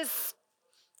pages.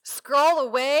 Scroll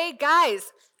away.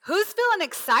 Guys, who's feeling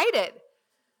excited?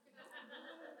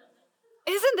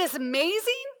 Isn't this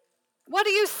amazing? What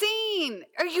are you seeing?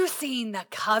 Are you seeing the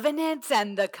covenants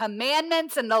and the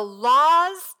commandments and the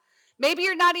laws? Maybe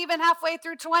you're not even halfway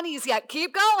through 20s yet.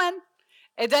 Keep going.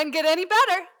 It doesn't get any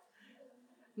better.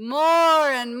 More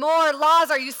and more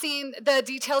laws. Are you seeing the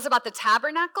details about the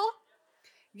tabernacle?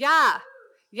 Yeah.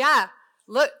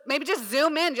 Look, maybe just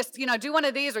zoom in, just, do one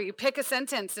of these where you pick a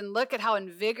sentence and look at how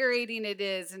invigorating it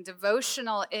is and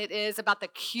devotional it is about the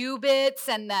cubits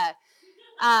and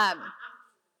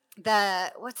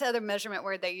what's the other measurement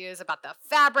word they use about the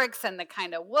fabrics and the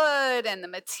kind of wood and the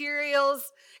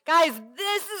materials. Guys,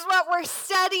 this is what we're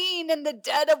studying in the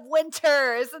dead of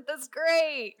winter. Isn't this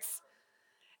great?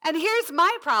 And here's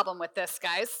my problem with this,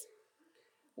 guys.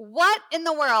 What in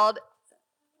the world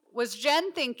was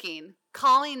Jen thinking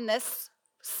calling this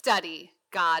study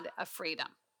God of Freedom?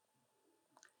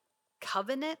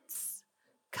 Covenants,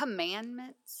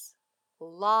 commandments,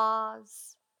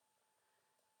 laws,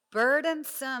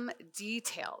 burdensome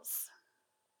details,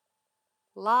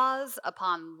 laws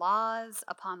upon laws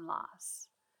upon laws.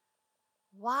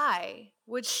 Why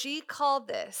would she call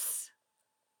this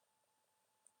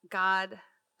God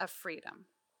of freedom?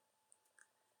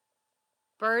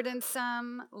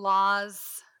 Burdensome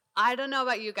laws. I don't know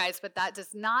about you guys, but that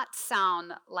does not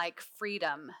sound like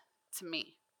freedom to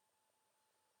me.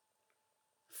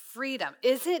 Freedom.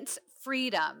 Isn't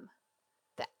freedom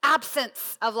the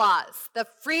absence of laws, the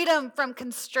freedom from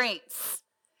constraints,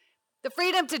 the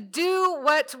freedom to do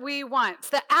what we want,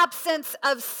 the absence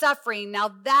of suffering? Now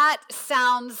that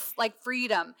sounds like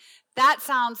freedom. That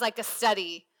sounds like a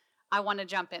study I want to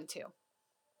jump into.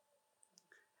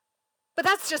 But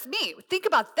that's just me. Think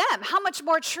about them. How much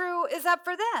more true is that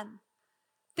for them?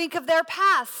 Think of their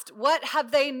past. What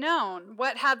have they known?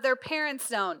 What have their parents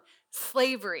known?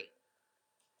 Slavery,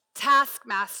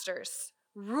 taskmasters,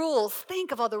 rules.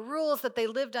 Think of all the rules that they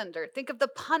lived under. Think of the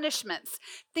punishments.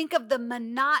 Think of the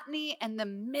monotony and the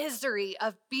misery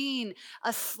of being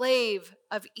a slave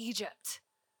of Egypt.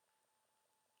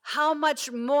 How much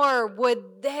more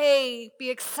would they be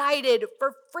excited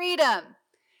for freedom?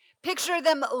 Picture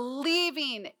them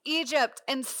leaving Egypt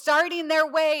and starting their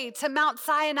way to Mount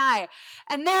Sinai.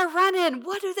 And they're running.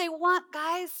 What do they want,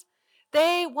 guys?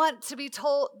 They want to be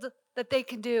told that they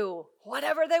can do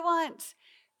whatever they want.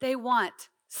 They want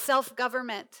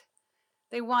self-government.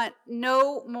 They want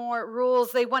no more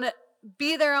rules. They want to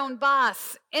be their own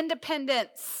boss,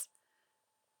 independence.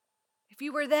 If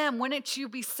you were them, wouldn't you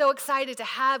be so excited to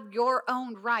have your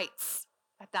own rights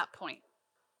at that point?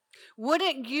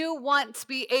 Wouldn't you want to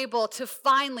be able to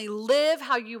finally live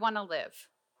how you want to live?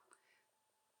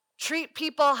 Treat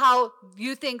people how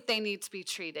you think they need to be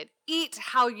treated. Eat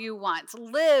how you want.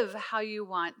 Live how you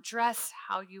want. Dress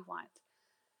how you want.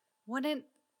 Wouldn't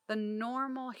the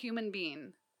normal human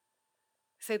being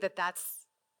say that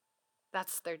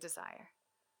that's their desire?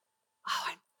 Oh,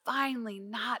 I'm finally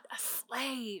not a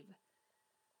slave.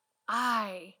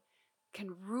 I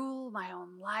can rule my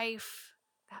own life.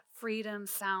 That freedom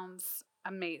sounds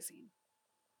amazing.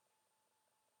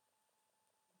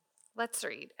 Let's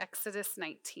read Exodus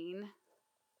 19,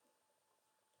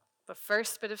 the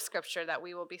first bit of scripture that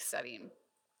we will be studying.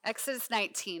 Exodus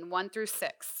 19, 1 through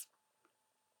 6.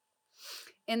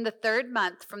 In the 3rd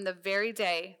month from the very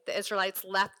day the Israelites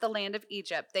left the land of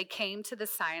Egypt, they came to the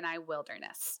Sinai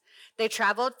wilderness. They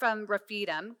traveled from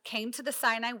Rephidim, came to the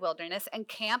Sinai wilderness, and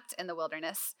camped in the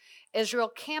wilderness. Israel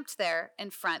camped there in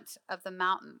front of the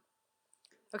mountain.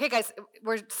 Okay, guys,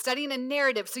 we're studying a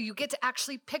narrative, so you get to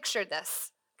actually picture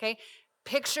this, okay?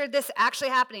 Picture this actually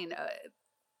happening.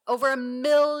 Over 1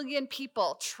 million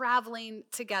people traveling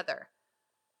together,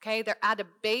 okay? They're at a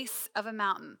base of a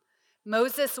mountain.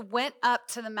 Moses went up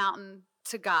to the mountain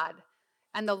to God,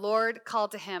 and the Lord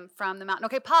called to him from the mountain.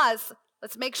 Okay, pause.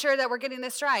 Let's make sure that we're getting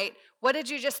this right. What did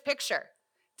you just picture?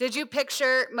 Did you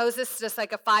picture Moses just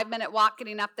like a 5-minute walk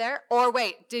getting up there? Or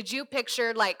wait, did you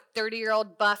picture like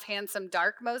 30-year-old buff, handsome,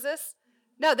 dark Moses?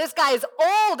 No, this guy is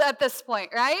old at this point,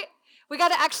 right? We got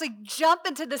to actually jump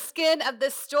into the skin of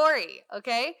this story,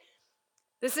 okay?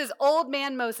 This is old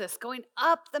man Moses going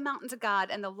up the mountain to God,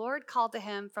 and the Lord called to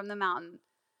him from the mountain.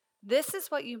 This is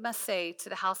what you must say to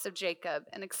the house of Jacob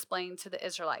and explain to the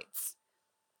Israelites.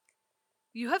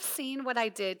 You have seen what I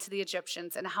did to the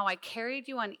Egyptians and how I carried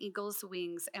you on eagle's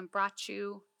wings and brought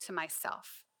you to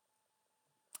myself.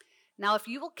 Now, if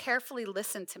you will carefully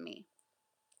listen to me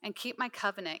and keep my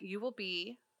covenant, you will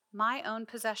be my own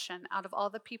possession out of all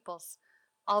the peoples,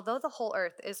 although the whole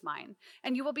earth is mine,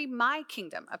 and you will be my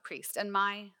kingdom, a priest, and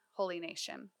my holy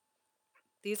nation.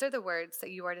 These are the words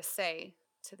that you are to say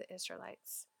to the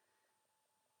Israelites.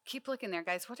 Keep looking there,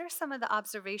 guys. What are some of the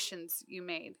observations you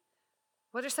made?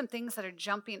 What are some things that are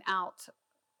jumping out?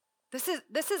 This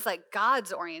is like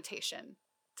God's orientation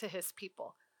to his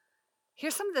people.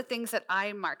 Here's some of the things that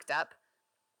I marked up.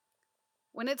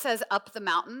 When it says up the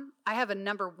mountain, I have a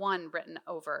number 1 written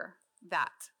over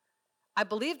that. I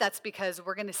believe that's because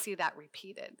we're going to see that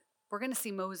repeated. We're going to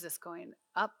see Moses going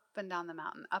up and down the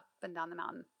mountain, up and down the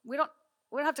mountain. We don't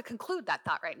have to conclude that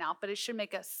thought right now, but it should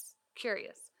make us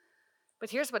curious. But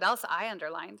here's what else I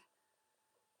underlined.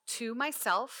 To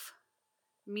myself,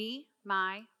 me,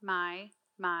 my.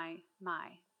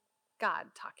 God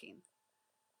talking.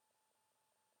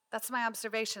 That's my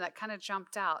observation that kind of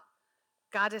jumped out.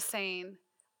 God is saying,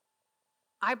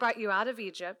 I brought you out of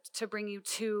Egypt to bring you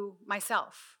to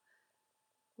myself.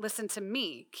 Listen to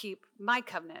me, keep my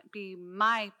covenant, be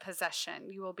my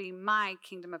possession. You will be my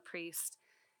kingdom of priests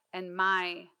and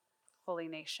my holy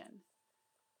nation.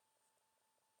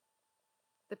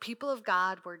 The people of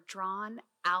God were drawn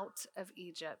out of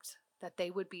Egypt that they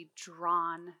would be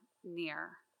drawn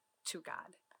near to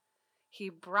God. He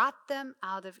brought them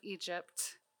out of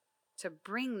Egypt to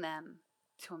bring them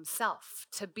to himself,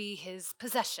 to be his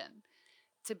possession,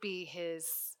 to be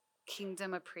his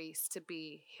kingdom of priests, to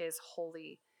be his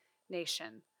holy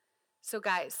nation. So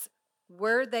guys,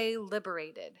 were they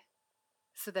liberated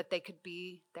so that they could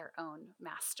be their own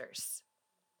masters?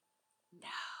 No.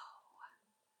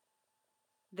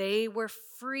 They were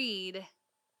freed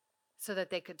so that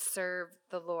they could serve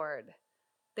the Lord.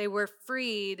 They were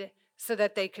freed so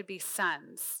that they could be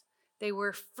sons. They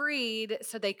were freed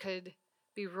so they could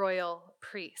be royal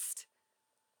priests.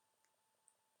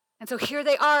 And so here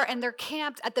they are, and they're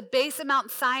camped at the base of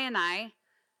Mount Sinai.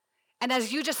 And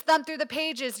as you just thumbed through the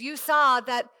pages, you saw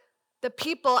that the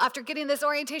people, after getting this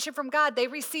orientation from God, they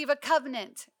receive a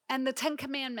covenant and the 10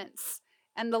 Commandments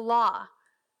and the law.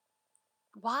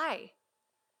 Why?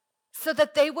 So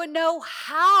that they would know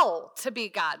how to be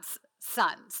God's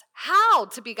sons, how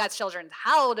to be God's children,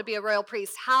 how to be a royal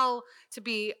priest, how to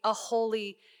be a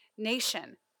holy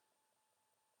nation.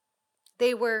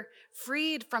 They were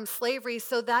freed from slavery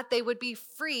so that they would be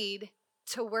freed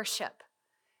to worship.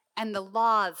 And the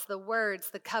laws, the words,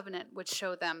 the covenant would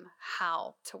show them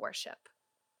how to worship.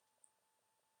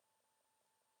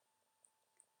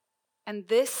 And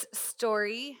this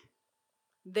story,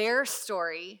 their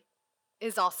story,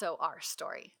 is also our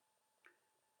story.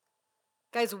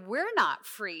 Guys, we're not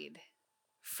freed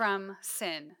from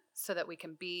sin so that we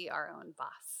can be our own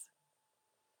boss.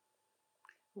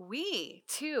 We,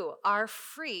 too, are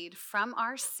freed from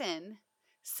our sin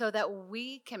so that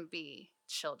we can be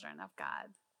children of God,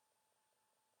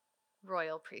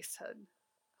 royal priesthood,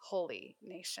 holy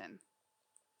nation.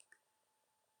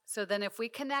 So then if we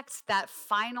connect that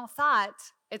final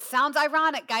thought, it sounds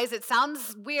ironic, guys. It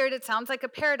sounds weird. It sounds like a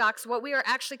paradox. What we are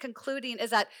actually concluding is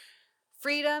that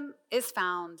freedom is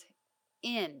found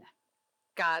in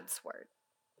God's word.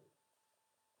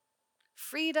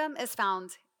 Freedom is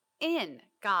found in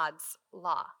God's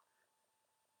law,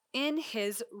 in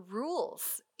his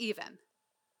rules even.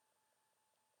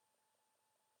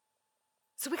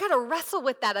 So we got to wrestle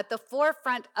with that at the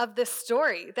forefront of this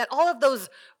story, that all of those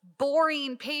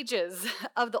boring pages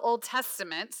of the Old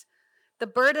Testament, the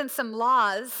burdensome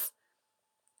laws,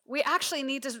 we actually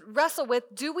need to wrestle with,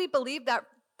 do we believe that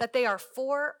they are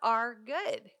for our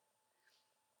good?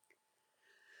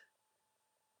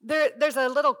 There's a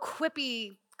little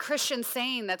quippy Christian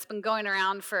saying that's been going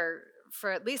around for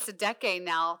at least a decade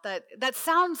now that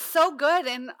sounds so good,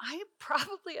 and I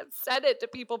probably have said it to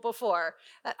people before.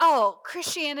 That, oh,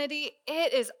 Christianity,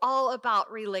 it is all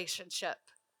about relationship.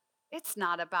 It's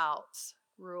not about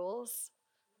rules.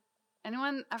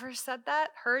 Anyone ever said that?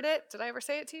 Heard it? Did I ever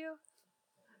say it to you?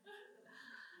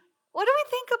 What do we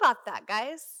think about that,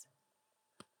 guys?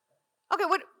 Okay,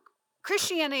 what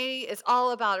Christianity is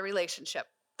all about a relationship.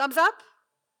 Thumbs up?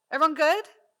 Everyone good?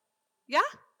 Yeah,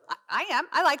 I am.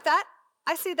 I like that.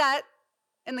 I see that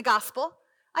in the gospel.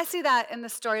 I see that in the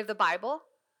story of the Bible.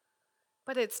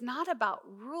 But it's not about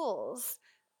rules.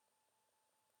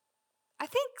 I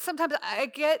think sometimes I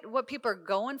get what people are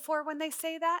going for when they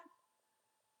say that.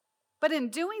 But in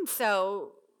doing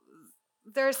so,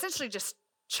 they're essentially just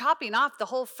chopping off the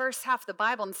whole first half of the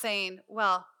Bible and saying,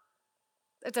 well,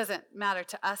 it doesn't matter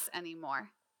to us anymore.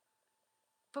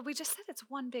 But we just said it's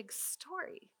one big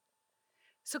story.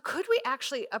 So could we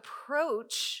actually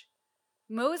approach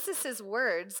Moses'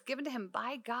 words given to him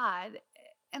by God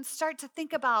and start to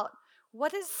think about,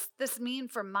 what does this mean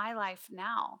for my life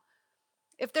now?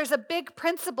 If there's a big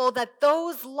principle that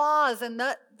those laws and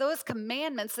those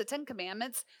commandments, the 10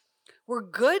 Commandments, were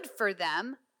good for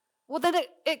them, well, then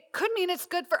it could mean it's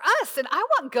good for us, and I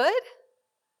want good.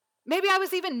 Maybe I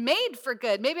was even made for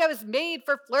good. Maybe I was made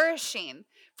for flourishing,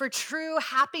 for true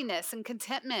happiness and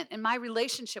contentment in my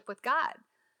relationship with God.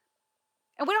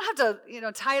 And we don't have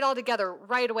to, tie it all together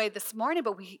right away this morning,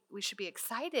 but we should be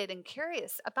excited and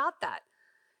curious about that.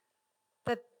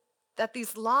 That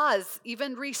these laws,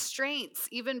 even restraints,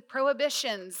 even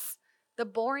prohibitions, the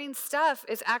boring stuff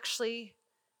is actually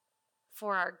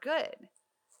for our good.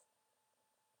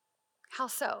 How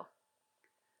so?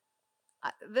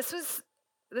 This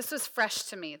was fresh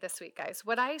to me this week, guys.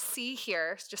 What I see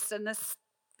here, just in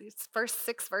these first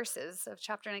 6 verses of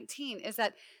chapter 19, is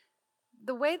that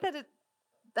the way that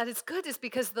it's good is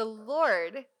because the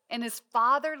Lord, in his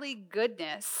fatherly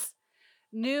goodness,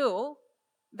 knew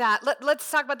that,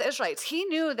 let's talk about the Israelites. He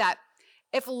knew that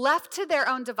if left to their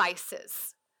own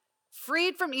devices,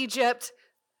 freed from Egypt,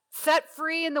 set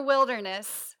free in the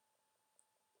wilderness,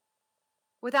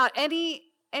 without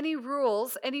any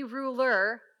rules, any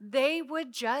ruler they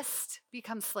would just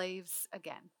become slaves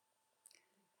again.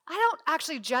 I don't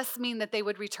actually just mean that they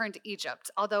would return to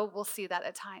Egypt, although we'll see that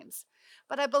at times.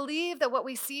 But I believe that what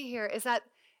we see here is that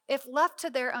if left to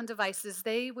their own devices,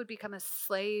 they would become a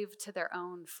slave to their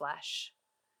own flesh.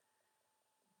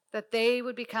 That they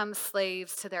would become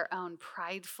slaves to their own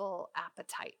prideful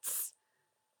appetites.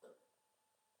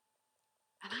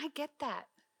 And I get that.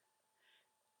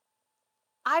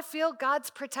 I feel God's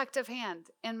protective hand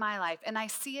in my life, and I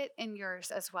see it in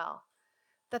yours as well.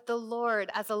 That the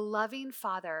Lord, as a loving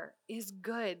Father, is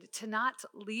good to not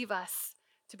leave us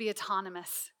to be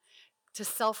autonomous, to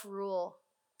self-rule,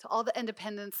 to all the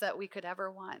independence that we could ever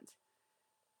want.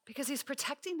 Because he's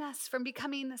protecting us from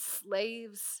becoming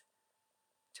slaves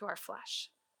to our flesh.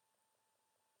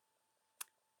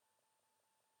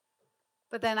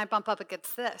 But then I bump up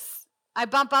against this. I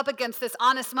bump up against this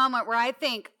honest moment where I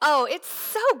think, oh, it's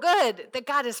so good that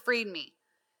God has freed me,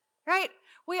 right?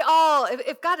 We all,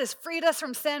 if God has freed us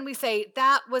from sin, we say,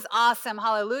 that was awesome.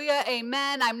 Hallelujah.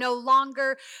 Amen. I'm no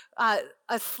longer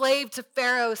a slave to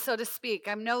Pharaoh, so to speak.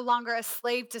 I'm no longer a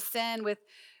slave to sin with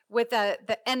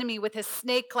the enemy with his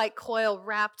snake-like coil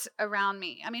wrapped around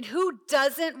me. I mean, who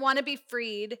doesn't want to be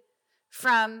freed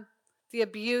from the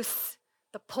abuse,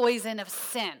 the poison of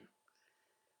sin?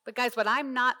 But guys, what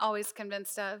I'm not always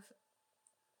convinced of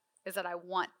is that I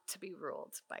want to be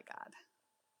ruled by God.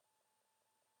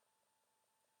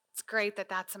 It's great that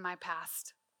that's in my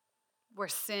past, where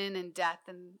sin and death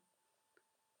and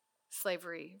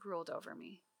slavery ruled over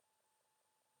me.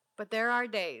 But there are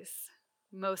days,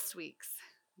 most weeks,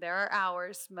 there are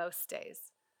hours, most days,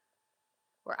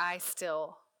 where I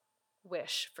still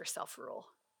wish for self-rule.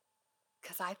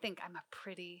 Because I think I'm a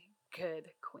pretty good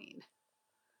queen.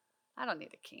 I don't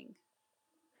need a king.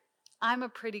 I'm a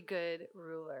pretty good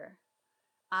ruler.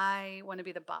 I want to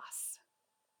be the boss.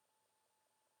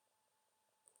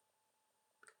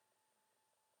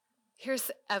 Here's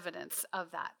evidence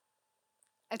of that.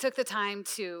 I took the time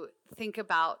to think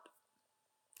about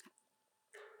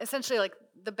essentially like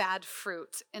the bad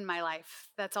fruit in my life.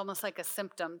 That's almost like a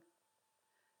symptom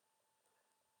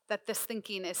that this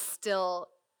thinking is still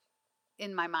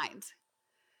in my mind.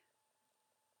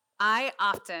 I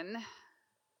often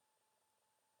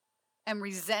am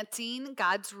resenting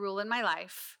God's rule in my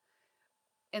life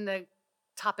in the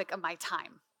topic of my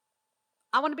time.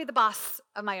 I want to be the boss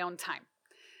of my own time.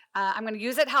 I'm going to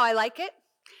use it how I like it.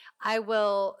 I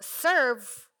will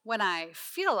serve when I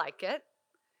feel like it.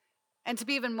 And to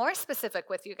be even more specific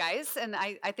with you guys, and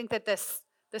I think that this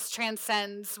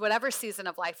transcends whatever season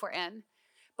of life we're in,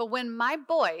 but when my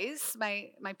boys,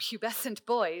 my pubescent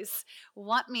boys,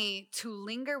 want me to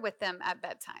linger with them at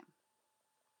bedtime,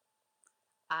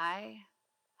 I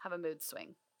have a mood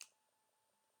swing.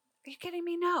 Are you kidding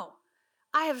me? No.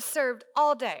 I have served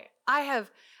all day. I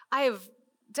have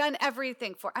done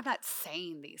everything for. I'm not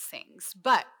saying these things,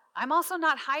 but I'm also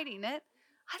not hiding it.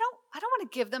 I don't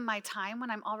want to give them my time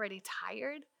when I'm already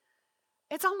tired.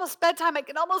 It's almost bedtime. I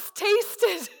can almost taste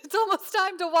it. It's almost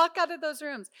time to walk out of those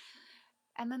rooms.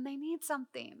 And then they need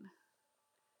something.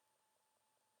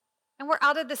 And we're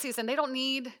out of the season. They don't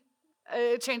need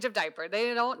a change of diaper.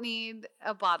 They don't need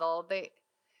a bottle.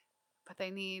 But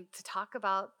they need to talk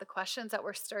about the questions that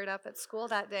were stirred up at school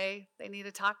that day. They need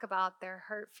to talk about their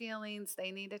hurt feelings.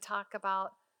 They need to talk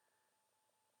about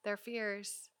their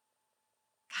fears.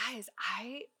 Guys,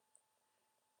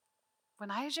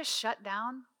 when I just shut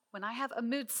down, when I have a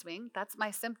mood swing, that's my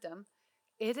symptom,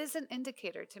 it is an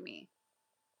indicator to me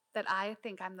that I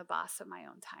think I'm the boss of my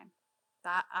own time,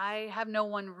 that I have no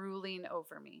one ruling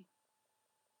over me,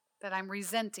 that I'm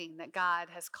resenting that God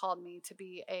has called me to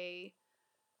be a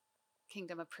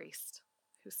kingdom of priests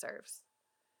who serves.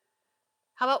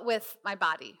 How about with my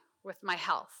body, with my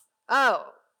health? Oh,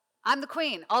 I'm the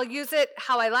queen. I'll use it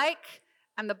how I like.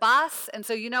 I'm the boss. And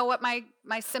so you know what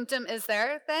my symptom is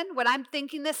there then? When I'm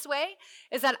thinking this way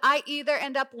is that I either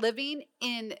end up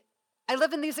I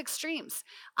live in these extremes.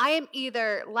 I am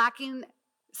either lacking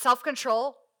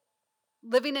self-control,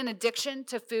 living in addiction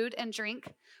to food and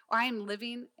drink, or I am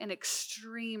living in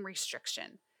extreme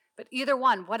restriction. But either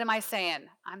one, what am I saying?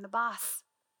 I'm the boss.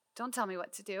 Don't tell me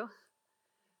what to do.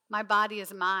 My body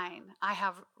is mine. I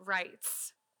have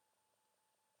rights.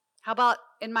 How about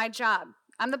in my job?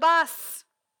 I'm the boss.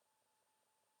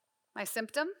 My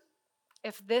symptom?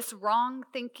 If this wrong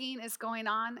thinking is going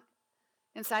on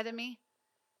inside of me,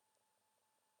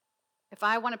 if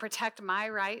I want to protect my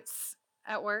rights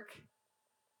at work,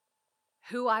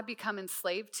 who I become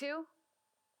enslaved to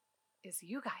is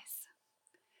you guys.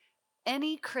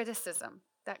 Any criticism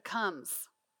that comes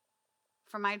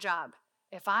from my job,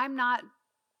 if I'm not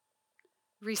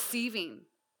receiving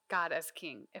God as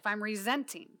king, if I'm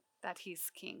resenting that he's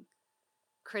king,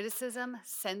 criticism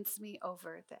sends me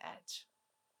over the edge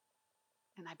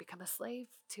and I become a slave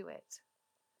to it.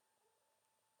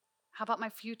 How about my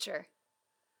future?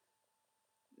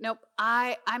 Nope,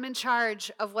 I'm in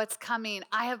charge of what's coming.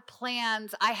 I have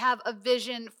plans. I have a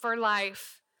vision for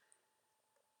life.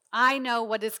 I know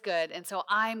what is good, and so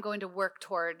I'm going to work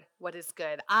toward what is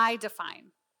good. I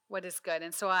define what is good,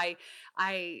 and so I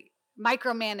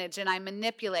micromanage and I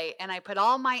manipulate and I put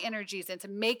all my energies into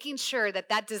making sure that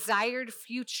that desired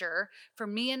future for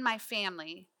me and my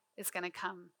family is going to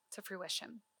come to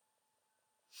fruition.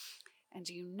 And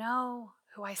do you know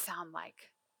who I sound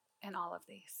like in all of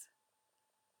these?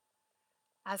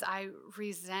 As I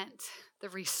resent the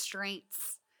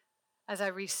restraints, as I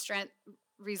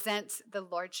resent the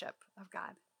lordship of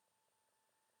God,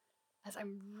 as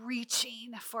I'm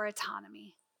reaching for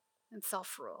autonomy and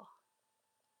self-rule.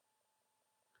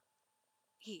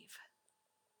 Eve.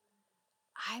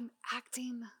 I'm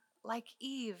acting like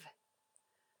Eve,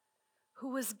 who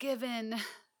was given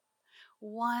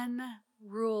one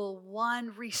rule,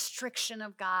 one restriction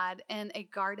of God in a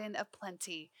garden of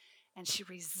plenty, and she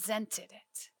resented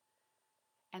it.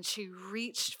 And she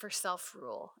reached for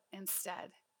self-rule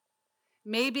instead.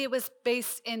 Maybe it was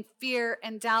based in fear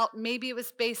and doubt. Maybe it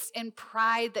was based in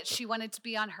pride that she wanted to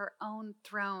be on her own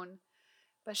throne.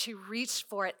 But she reached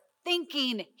for it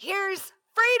thinking, here's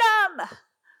freedom.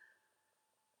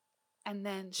 And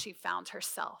then she found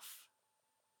herself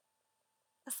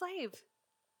a slave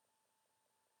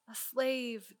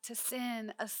to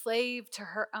sin, a slave to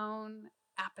her own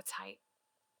appetite.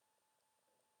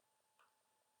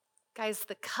 Guys,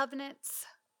 the covenants,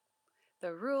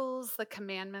 the rules, the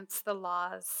commandments, the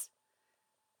laws,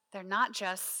 they're not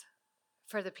just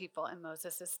for the people in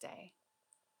Moses' day.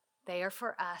 They are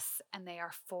for us, and they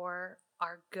are for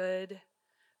our good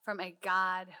from a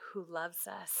God who loves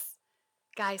us.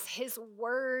 Guys, his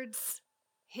words,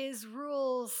 his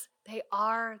rules, they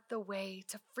are the way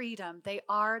to freedom. They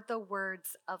are the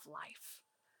words of life.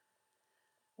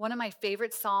 One of my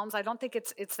favorite Psalms, I don't think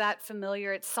it's that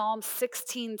familiar. It's Psalm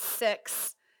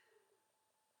 16:6.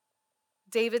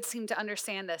 David seemed to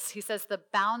understand this. He says, the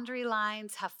boundary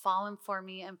lines have fallen for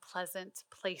me in pleasant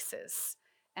places,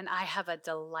 and I have a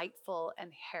delightful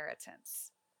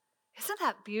inheritance. Isn't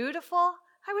that beautiful?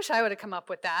 I wish I would have come up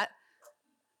with that.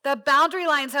 The boundary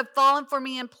lines have fallen for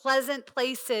me in pleasant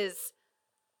places.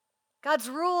 God's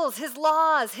rules, his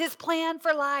laws, his plan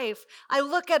for life. I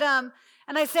look at them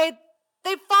and I say,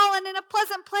 they've fallen in a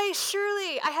pleasant place.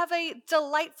 Surely I have a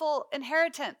delightful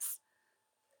inheritance.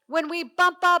 When we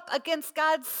bump up against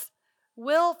God's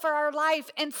will for our life,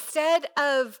 instead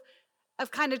of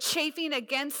kind of chafing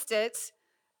against it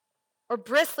or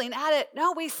bristling at it,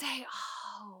 no, we say,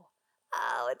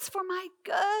 oh, it's for my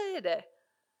good.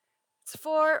 It's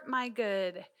for my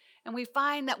good. And we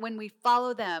find that when we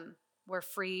follow them, we're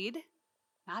freed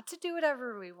not to do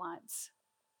whatever we want.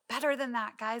 Better than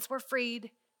that, guys, we're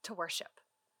freed to worship.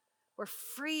 We're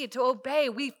free to obey.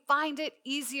 We find it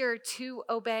easier to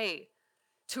obey,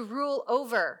 to rule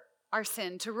over our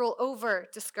sin, to rule over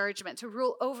discouragement, to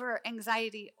rule over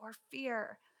anxiety or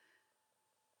fear.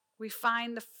 We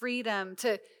find the freedom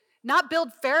to not build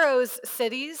Pharaoh's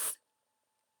cities,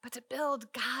 but to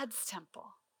build God's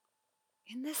temple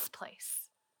in this place.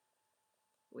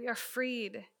 We are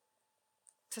freed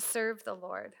to serve the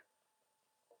Lord.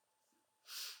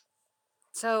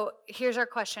 So here's our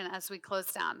question as we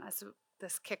close down, as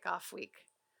this kickoff week.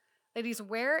 Ladies,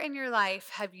 where in your life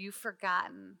have you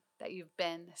forgotten that you've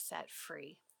been set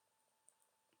free?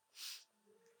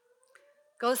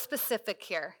 Go specific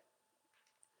here.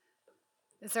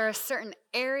 Is there a certain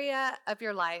area of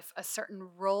your life, a certain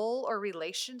role or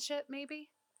relationship maybe,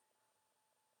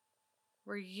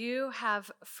 where you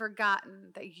have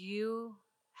forgotten that you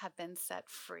have been set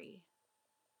free?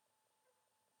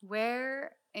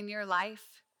 Where in your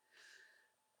life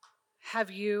have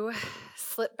you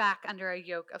slipped back under a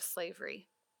yoke of slavery?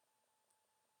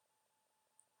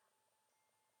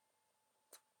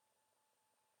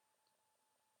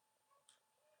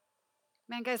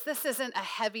 Man, guys, this isn't a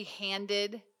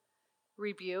heavy-handed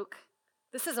rebuke.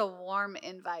 This is a warm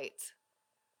invite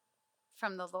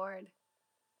from the Lord.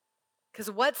 Because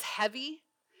what's heavy,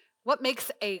 what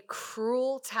makes a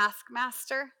cruel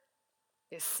taskmaster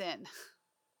is sin.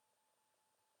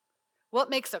 What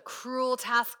makes a cruel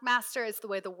taskmaster is the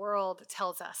way the world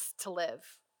tells us to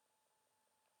live.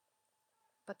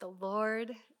 But the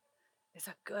Lord is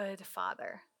a good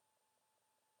Father,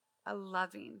 a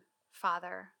loving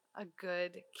Father, a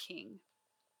good King.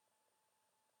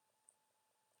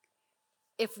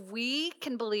 If we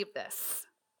can believe this,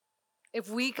 if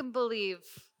we can believe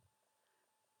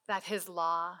that his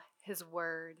law, his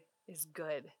word is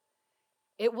good.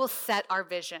 It will set our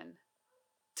vision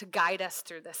to guide us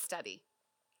through this study.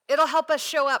 It'll help us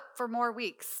show up for more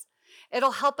weeks.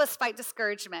 It'll help us fight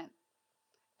discouragement.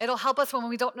 It'll help us when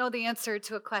we don't know the answer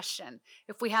to a question.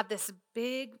 If we have this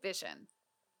big vision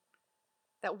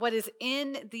that what is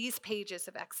in these pages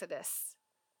of Exodus,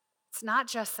 it's not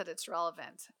just that it's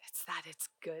relevant, it's that it's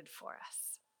good for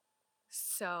us.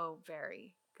 So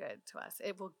very good to us.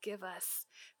 It will give us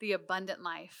the abundant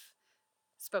life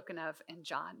spoken of in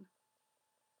John.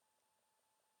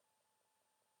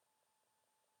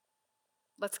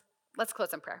 Let's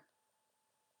close in prayer.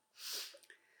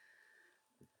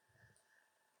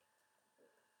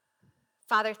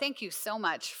 Father, thank you so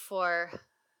much for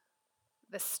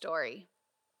this story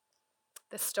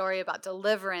about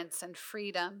deliverance and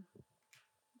freedom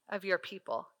of your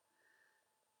people.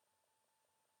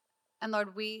 And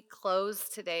Lord, we close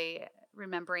today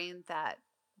remembering that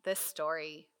this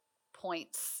story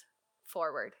points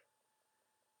forward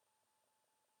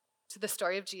to the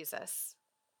story of Jesus.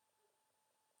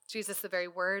 Jesus, the very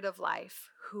word of life,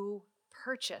 who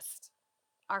purchased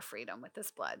our freedom with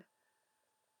his blood.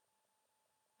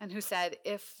 And who said,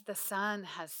 if the Son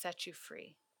has set you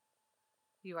free,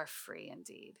 you are free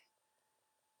indeed.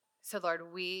 So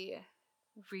Lord, we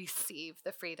receive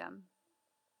the freedom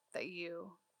that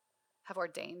you have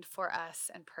ordained for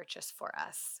us and purchased for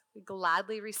us. We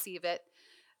gladly receive it,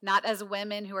 not as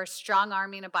women who are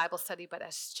strong-arming a Bible study, but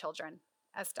as children,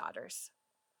 as daughters,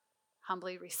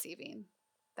 humbly receiving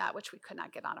that which we could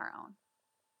not get on our own.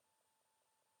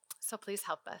 So please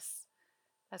help us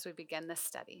as we begin this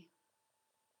study.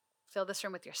 Fill this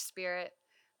room with your Spirit.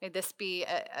 May this be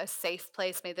a safe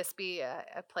place. May this be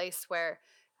a place where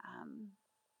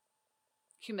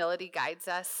humility guides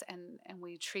us and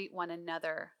we treat one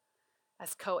another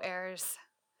as co-heirs,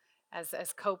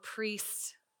 as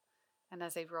co-priests, and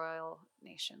as a royal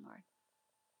nation, Lord.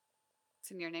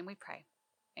 It's in your name we pray.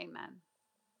 Amen.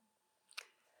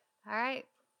 All right.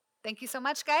 Thank you so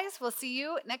much, guys. We'll see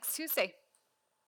you next Tuesday.